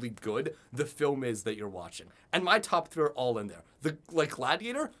unbelievably good the film is that you're watching. And my top 3 are all in there. The like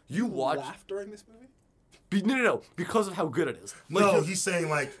Gladiator, you watch Laugh during this movie? no, because of how good it is. Like, No, you're- he's saying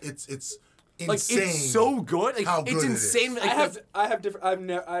like it's like insane. it's so good. Like how it's good it is. insane. Like, I have different.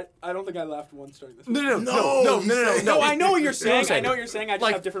 I don't think I laughed once during this. no, movie. No, I know what you're You saying. I'm I know what you're saying. I just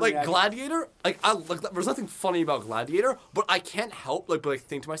like, have different like reactions. Gladiator, there's nothing funny about Gladiator, but I can't help but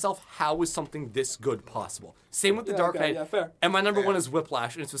think to myself, how is something this good possible? Same with The Yeah, Dark okay, Knight. yeah, fair. And my number one is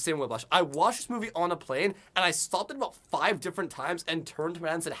Whiplash, and it's the same Whiplash. I watched this movie on a plane, and I stopped it about 5 different times and turned to my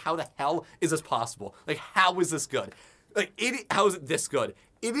dad and said, how the hell is this possible? Like, how is this good? How is it this good?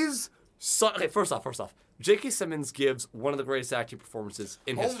 It is so, okay, first off, J.K. Simmons gives one of the greatest acting performances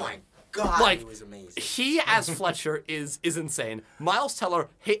in Oh history. my god, Like, he was amazing. he as Fletcher is insane. Miles Teller,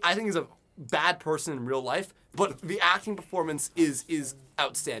 I think he's a bad person in real life, but the acting performance is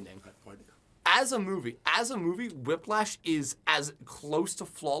outstanding. As a movie, Whiplash is as close to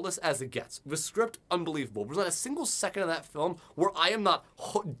flawless as it gets. The script, unbelievable. There's not a single second of that film where I am not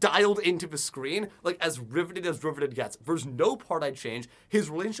dialed into the screen, like as riveted gets. There's no part I'd change. His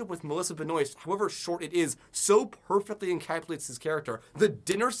relationship with Melissa Benoist, however short it is, so perfectly encapsulates his character. The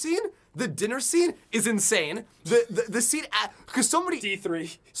dinner scene is insane. The scene, because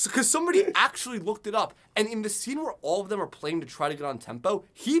D3. somebody actually looked it up, and in the scene where all of them are playing to try to get on tempo,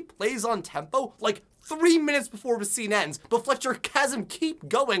 he plays on tempo like 3 minutes before the scene ends, but Fletcher has him keep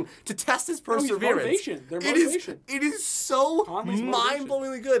going to test his he's perseverance. motivation. Their motivation. It is so Conley's motivation.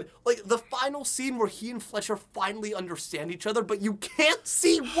 mind-blowingly good. Like the final scene where he and Fletcher finally understand each other, but you can't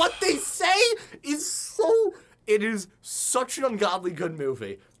see what they say it is such an ungodly good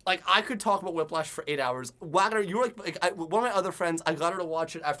movie. Like, I could talk about Whiplash for 8 hours. Wagner, you were one of my other friends, I got her to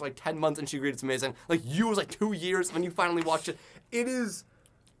watch it after like 10 months and she agreed it's amazing. Like, you was like 2 years when you finally watched it.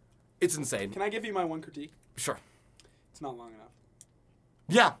 It's insane. Can I give you my one critique? Sure. It's not long enough.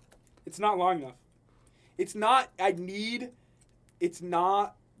 Yeah. It's not long enough. It's not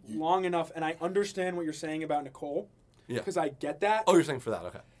long enough, and I understand what you're saying about Nicole. Yeah. Because I get that. Oh, you're saying for that,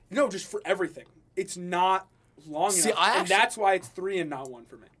 okay. No, just for everything. It's not long See, enough. And that's why it's 3 and not 1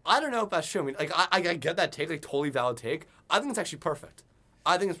 for me. I don't know if that's true. I mean, like, I get that take, like, totally valid take. I think it's actually perfect.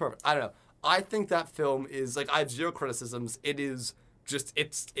 I think it's perfect. I don't know. I think that film is, like, I have 0 criticisms. It is just,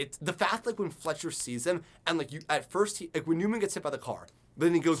 it's the fact, like, when Fletcher sees him, and, like, at first, when Newman gets hit by the car, but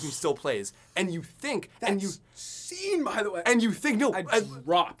then he goes and he still plays. And you think, and you Scene, by the way. and you think no, I and-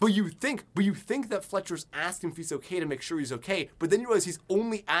 dropped. But you think that Fletcher's asking if he's okay to make sure he's okay. But then you realize he's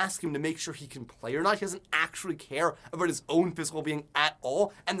only asking him to make sure he can play or not. He doesn't actually care about his own physical being at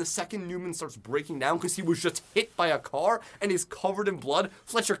all. And the second Newman starts breaking down because he was just hit by a car and he's covered in blood,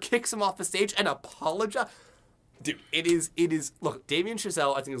 Fletcher kicks him off the stage and apologizes. Dude, it is. Look, Damien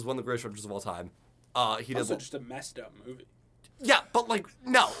Chazelle, I think, is one of the greatest directors of all time. He does. also just a messed up movie. Yeah, but like,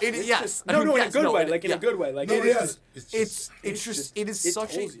 no, it is. Yes, No, no, in a yes, good no, way. it- Like, in yeah. a good way. Like, No, it it is. is. It's just it is it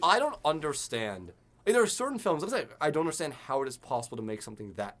such a. tells you. I don't understand. And there are certain films. Like I say, I don't understand how it is possible to make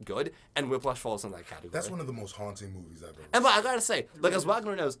something that good, and Whiplash falls in that category. That's one of the most haunting movies I've ever. And but I gotta say, like as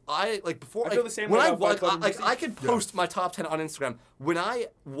Wagner knows, I like before. I like, feel the same when way I about wa- Fight Club and like I Prestige. could post my top 10 on Instagram. When I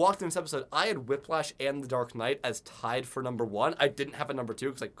walked in this episode, I had Whiplash and The Dark Knight as tied for number 1. I didn't have a number 2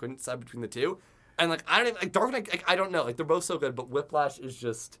 because I couldn't decide between the two. And like I don't even like Dark Knight. Like, I don't know. Like they're both so good, but Whiplash is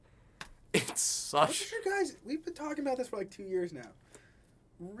just. It's I'm such. sure, guys, we've been talking about this for like 2 years now.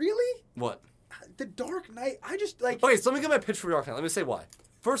 Really? What? The Dark Knight, I just like. Okay, so let me get my pitch for Dark Knight. Let me say why.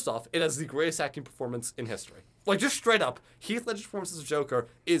 First off, it has the greatest acting performance in history. Like, just straight up, Heath Ledger's performance as Joker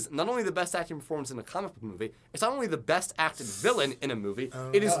is not only the best acting performance in a comic book movie, it's not only the best acted villain in a movie,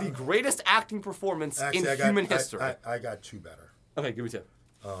 it is the greatest acting performance in human history. I got 2 better. Okay, give me 2.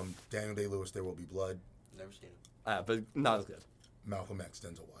 Daniel Day-Lewis, There Will Be Blood. Never seen it. But not as good. Malcolm X,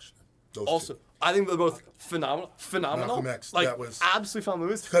 Denzel Washington. Those Also, two. I think they're both phenomenal. Malcolm X, like, that was- absolutely phenomenal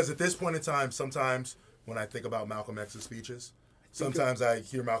movies. Because at this point in time, sometimes when I think about Malcolm X's speeches, sometimes I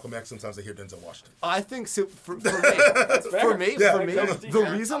hear Malcolm X, sometimes I hear Denzel Washington. I think so, for me, fair. for me, Yeah. for me, That's the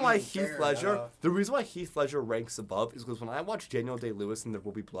fair. reason why Fair the reason why Heath Ledger ranks above is because when I watch Daniel Day-Lewis in There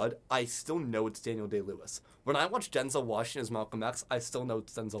Will Be Blood, I still know it's Daniel Day-Lewis. When I watch Denzel Washington as Malcolm X, I still know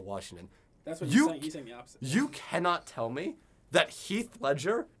it's Denzel Washington. That's what You- he's saying. He's saying the opposite. You cannot tell me that Heath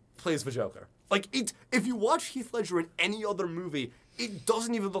Ledger plays the Joker. Like, if you watch Heath Ledger in any other movie, it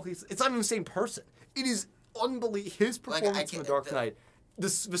doesn't even look. It's not even the same person. It is unbelievable. His Like, performance in The Dark Knight, the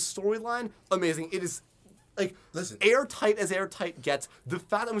storyline, amazing. It is like Listen. airtight as airtight gets. The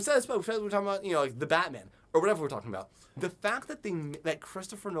fact that we said this, but we're talking about like the Batman or whatever we're talking about. The fact that that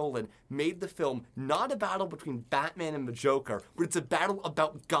Christopher Nolan made the film not a battle between Batman and the Joker, but it's a battle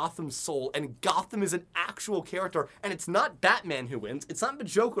about Gotham's soul, and Gotham is an actual character, and it's not Batman who wins, it's not the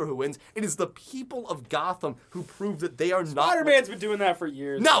Joker who wins, it is the people of Gotham who prove that they are not. Spider-Man's been doing that for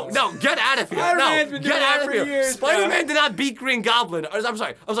years. No, now. no, get out of here! Spider-Man's No, been get doing out that of for here! years Spider-Man now. did not beat Green Goblin. I'm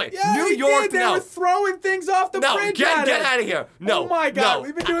sorry. Yeah, New he York. did. They no. were throwing things off the No, bridge. get at him. out of here! No, Oh my God, no,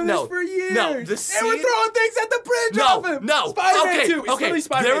 we've been doing no, this for years. No, the They were scene. throwing things at the bridge No, off him. no. Spider-Man okay, 2. It's okay. literally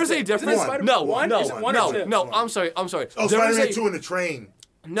Spider-Man There is 2. a Isn't it difference. Spider-Man No, 1? no, Is it 1 no, or 2? no. I'm sorry. Oh, There is Spider-Man a- 2 in the train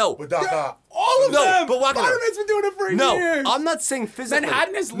No. with Doc Ock. All of No, them. but Wagner- Spider-Man's been doing it for No, years. I'm not saying physically.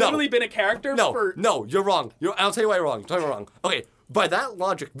 Manhattan has No. literally been a character No, for... no, you're wrong. I'll tell you why you're wrong. Tell me wrong. Okay, by that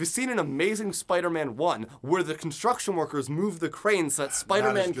logic, we've seen an Amazing Spider-Man 1 where the construction workers move the crane so that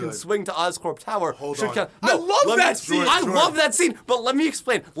Spider-Man can good. swing to Oscorp Tower. Hold Should on. count- I love let that me- scene. I Jordan. love that scene, but let me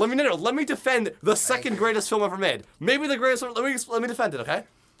explain. Let me defend the second greatest film ever made. Maybe the greatest one. Let me defend it, okay?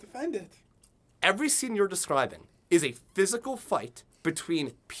 Defend it. Every scene you're describing is a physical fight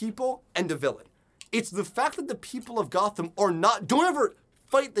between people and a villain. It's the fact that the people of Gotham don't ever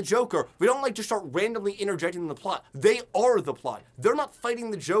fight the Joker. We don't just start randomly interjecting in the plot. They are the plot. They're not fighting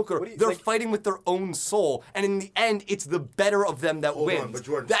the Joker. They're fighting with their own soul. And in the end, it's the better of them that Hold wins. on, but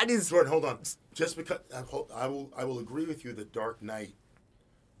Jordan. That is Jordan. Hold on. Just because I will agree with you that Dark Knight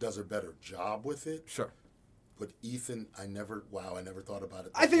does a better job with it. sure. But Ethan, I never thought about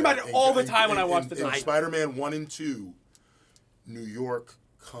it. I think about it all the time when I watch the in Dark. Spider-Man 1 and 2, New York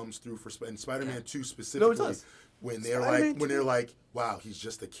comes through and Spider-Man 2 specifically does. when they're Spider-Man like, wow, he's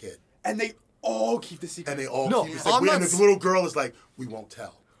just a kid. And they all keep the secret. And they all No, keep it. I'm And not this little girl is like, we won't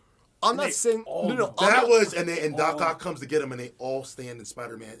tell. I'm not saying all no. That was and Doc Ock comes to get him and they all stand in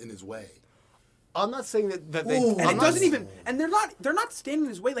Spider-Man in his way. I'm not saying that they. Ooh. And I'm it not doesn't s- even, and they're not standing in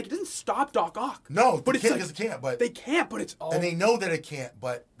his way. Like, it doesn't stop Doc Ock. No, but it's like, because it can't. But they can't. But it's all. and they know that it can't,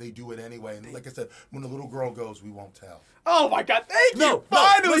 but they do it anyway. And like I said, when the little girl goes, we won't tell. Oh my God! Thank No, you.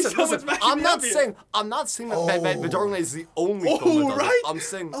 Finally, listen, someone's listen. backing I'm me not up here. saying that The Dark Knight is the only film that Oh does it. right. I'm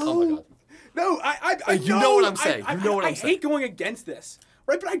saying, oh my God. No, I You know, know what I'm saying. You know what I'm I saying. hate going against this,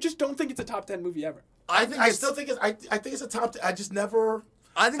 right? But I just don't think it's a top 10 movie ever. I think I it's- still think it's. I think it's a top. I just never.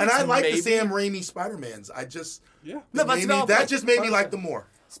 I think and it's I like maybe- the Sam Raimi Spider-Mans. I just. Yeah. No, but made that's me, not that fair. just made me like them more.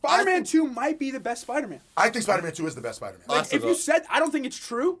 Spider-Man 2 might be the best Spider-Man. I think Spider-Man 2 is the best Spider-Man. I Like, still if you don't. said, I don't think it's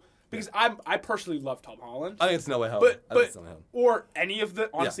true because I personally love Tom Holland. I think it's No Way Home. But I think it's No Way Home. or any of the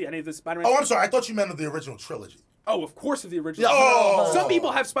any of the Spider-Man. Oh, I'm sorry. I thought you meant of the original trilogy. Oh, of course, of the original. Yeah. Oh. Some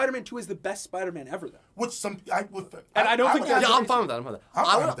people have Spider-Man 2 as the best Spider-Man ever, though. Which I would. And I don't think would that- have- Yeah, I'm fine with that. I'm fine with that. I'm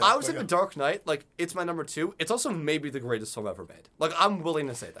fine with that, I would say but The yeah. Dark Knight, like, it's my number 2. It's also maybe the greatest film ever made. Like, I'm willing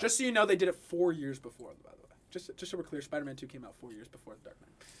to say that. Just so you know, they did it 4 years before, by the way. Just so we're clear, Spider-Man 2 came out 4 years before The Dark Knight.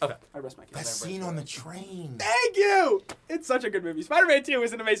 Okay. I rest my case. That scene on the train. Thank you! It's such a good movie. Spider-Man 2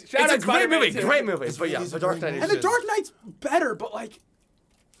 is an amazing... Shout It's out a great Spider-Man movie. 2. Great movie. It's But yeah, really The a Dark great Knight is And The just- Dark Knight's better, but like...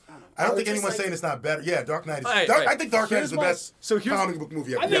 I don't think just anyone's like- saying it's not better. Yeah, Dark Knight is. Hey, Dark, hey. I think Dark Knight Here's is the my- best so here's- comic book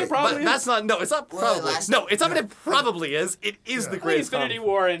movie ever. I think Yeah. it probably But is. that's not. No, it's not Well, probably. last- No, it's not. It probably is. It is the I think greatest. Infinity comic.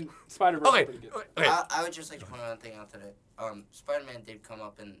 War and Spider-Verse are Okay. pretty good. Okay. I would just like to point one thing out today. Spider-Man did come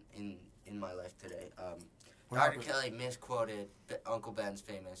up in my life today. Dr. happened? Kelly misquoted Uncle Ben's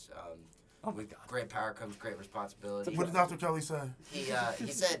famous. Oh my With God. great power comes great responsibility. What did Dr. Kelly say?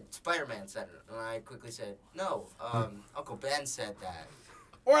 He said Spider-Man said it, and I quickly said no. Uncle Ben said that.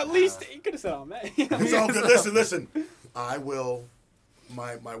 Or at least, you could have said, oh, man. It's all good. Listen. I will.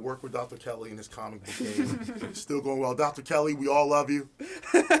 My work with Dr. Kelly in his comic book game is still going well. Dr. Kelly, we all love you.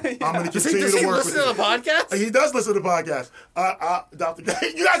 I'm going to Does continue he to work with listen to you. the podcast? He does listen to the podcast. Dr.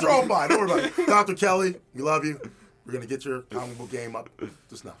 Kelly, you guys are all fine. Don't worry about it. Dr. Kelly, we love you. We're going to get your comic book game up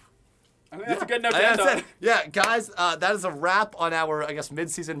to snuff. I think that's a good note to And end that's on. it. Yeah, guys, that is a wrap on our, I guess,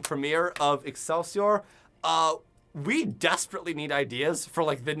 mid-season premiere of Excelsior. We desperately need ideas for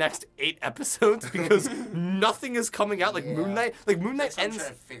like the next 8 episodes because nothing is coming out. Like Yeah. Moon Knight, That's what I'm ends. trying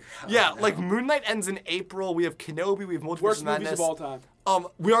to figure out Yeah, right like now. Moon Knight ends in April. We have Kenobi. We have Multiverse Worst of movies Madness. of all time.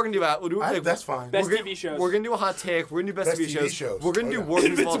 We are gonna do that. We'll do, like, That's fine. Best we're gonna- TV shows. We're gonna do a hot take. We're gonna do best, Best TV TV shows. shows. We're gonna Oh, do yeah. worst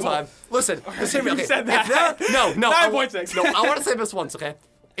movies of all Invincible. time. Listen, just hear me. You Okay. said that. If there, no, I want 9.6. no. I want to say this once, okay?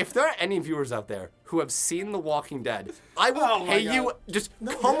 If there are any viewers out there who have seen The Walking Dead, I will Oh my pay you. God. Just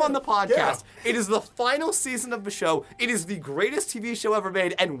come on the podcast. It is the final season of the show. It is the greatest TV show ever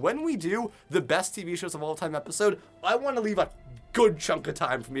made. And when we do the best TV shows of all time episode, I want to leave a good chunk of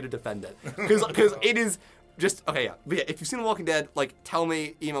time for me to defend it because it is. Just okay, yeah. But yeah, if you've seen The Walking Dead, like, tell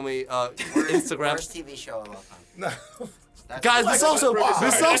me, email me, Instagram. Worst TV show of all time. No. That's Guys, what- this also, Why?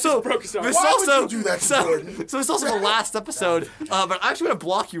 this I also, just broke us off. this Why would also, you do that to so, Jordan? so this is also the last episode. But I'm actually gonna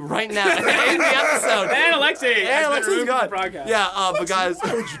block you right now in the episode. And Alexei And has been Alexei's removed gone. from the broadcast. Yeah, but guys,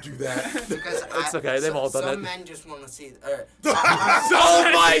 Why would you do that? Because It's okay, they've all done some it. men just want to see. oh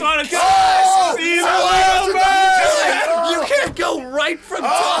I my just wanna God! see the Oh, You can't go right from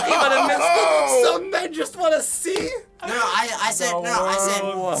talking about a Oh. Some men just want to see. No, I said The no. I said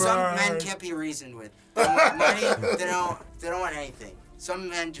world some burns. men can't be reasoned with. They don't want money. They don't want anything. Some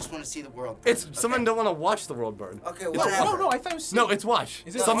men just want to see the world burn. It's some men don't want to watch the world burn. Okay, It's- whatever. No, I thought it was No, it's watch.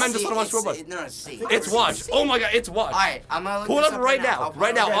 Is it Some men See, just want to watch the world burn. No, it's see. It's watch. Oh my God, it's watch. All right, I'm gonna look Pull it this up right now. I'll pull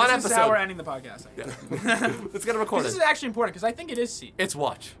Right it now, up. on This is how episode. we're ending the podcast. Let's get it recorded. This is actually important because I think it is C. It's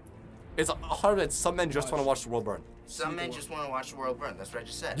watch. It's 100%. Some men just want to watch the world burn. Some men just want to watch the world burn. That's what I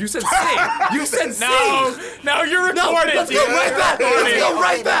just said. You said C. You said C. No, you're No, recorded. let's go right back. Let's go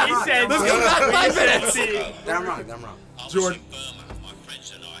right back. He said Let's go back 5 minutes. Then I'm wrong. Then I'm wrong. I was Jordan. in Burma. My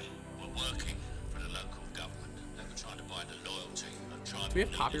friends and I were working for the local government. They were trying to buy the loyalty of tribal. Do we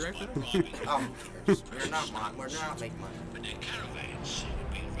have copyright for this? We're not making money. But their caravans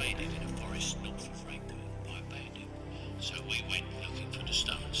had been raided in a forest north of Rangoon by a bandit. So we went looking for the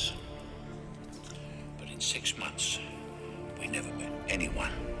stones. But in 6 months, we never met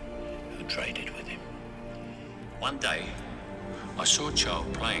anyone who traded with him. One day, I saw a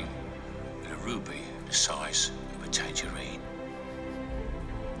child playing with a ruby the size of a tangerine.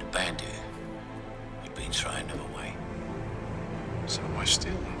 The bandit had been throwing them away. So why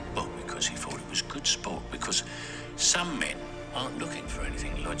steal them? Well, because he thought it was good sport. Because some men aren't looking for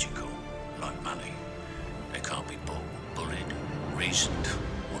anything logical, like money. They can't be bought, bullied, reasoned,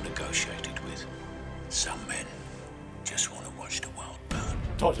 or negotiated with. Some men just want to watch the world burn.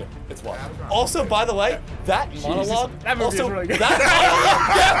 Told you, it's watch. Also, by the way, that monologue. That movie is also, really good. That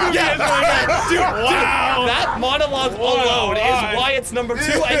monologue. Yeah, dude, Wow. that monologue alone line. is why it's number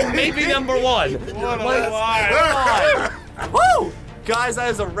 2 and maybe number 1. What a Like, lie. come on. Woo! Guys, that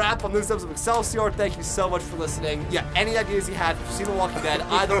is a wrap on this episode of Excelsior. Thank you so much for listening. Yeah, any ideas you had, if you've seen The Walking Dead,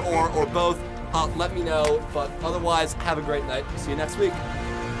 either or both, let me know. But otherwise, have a great night. See you next week.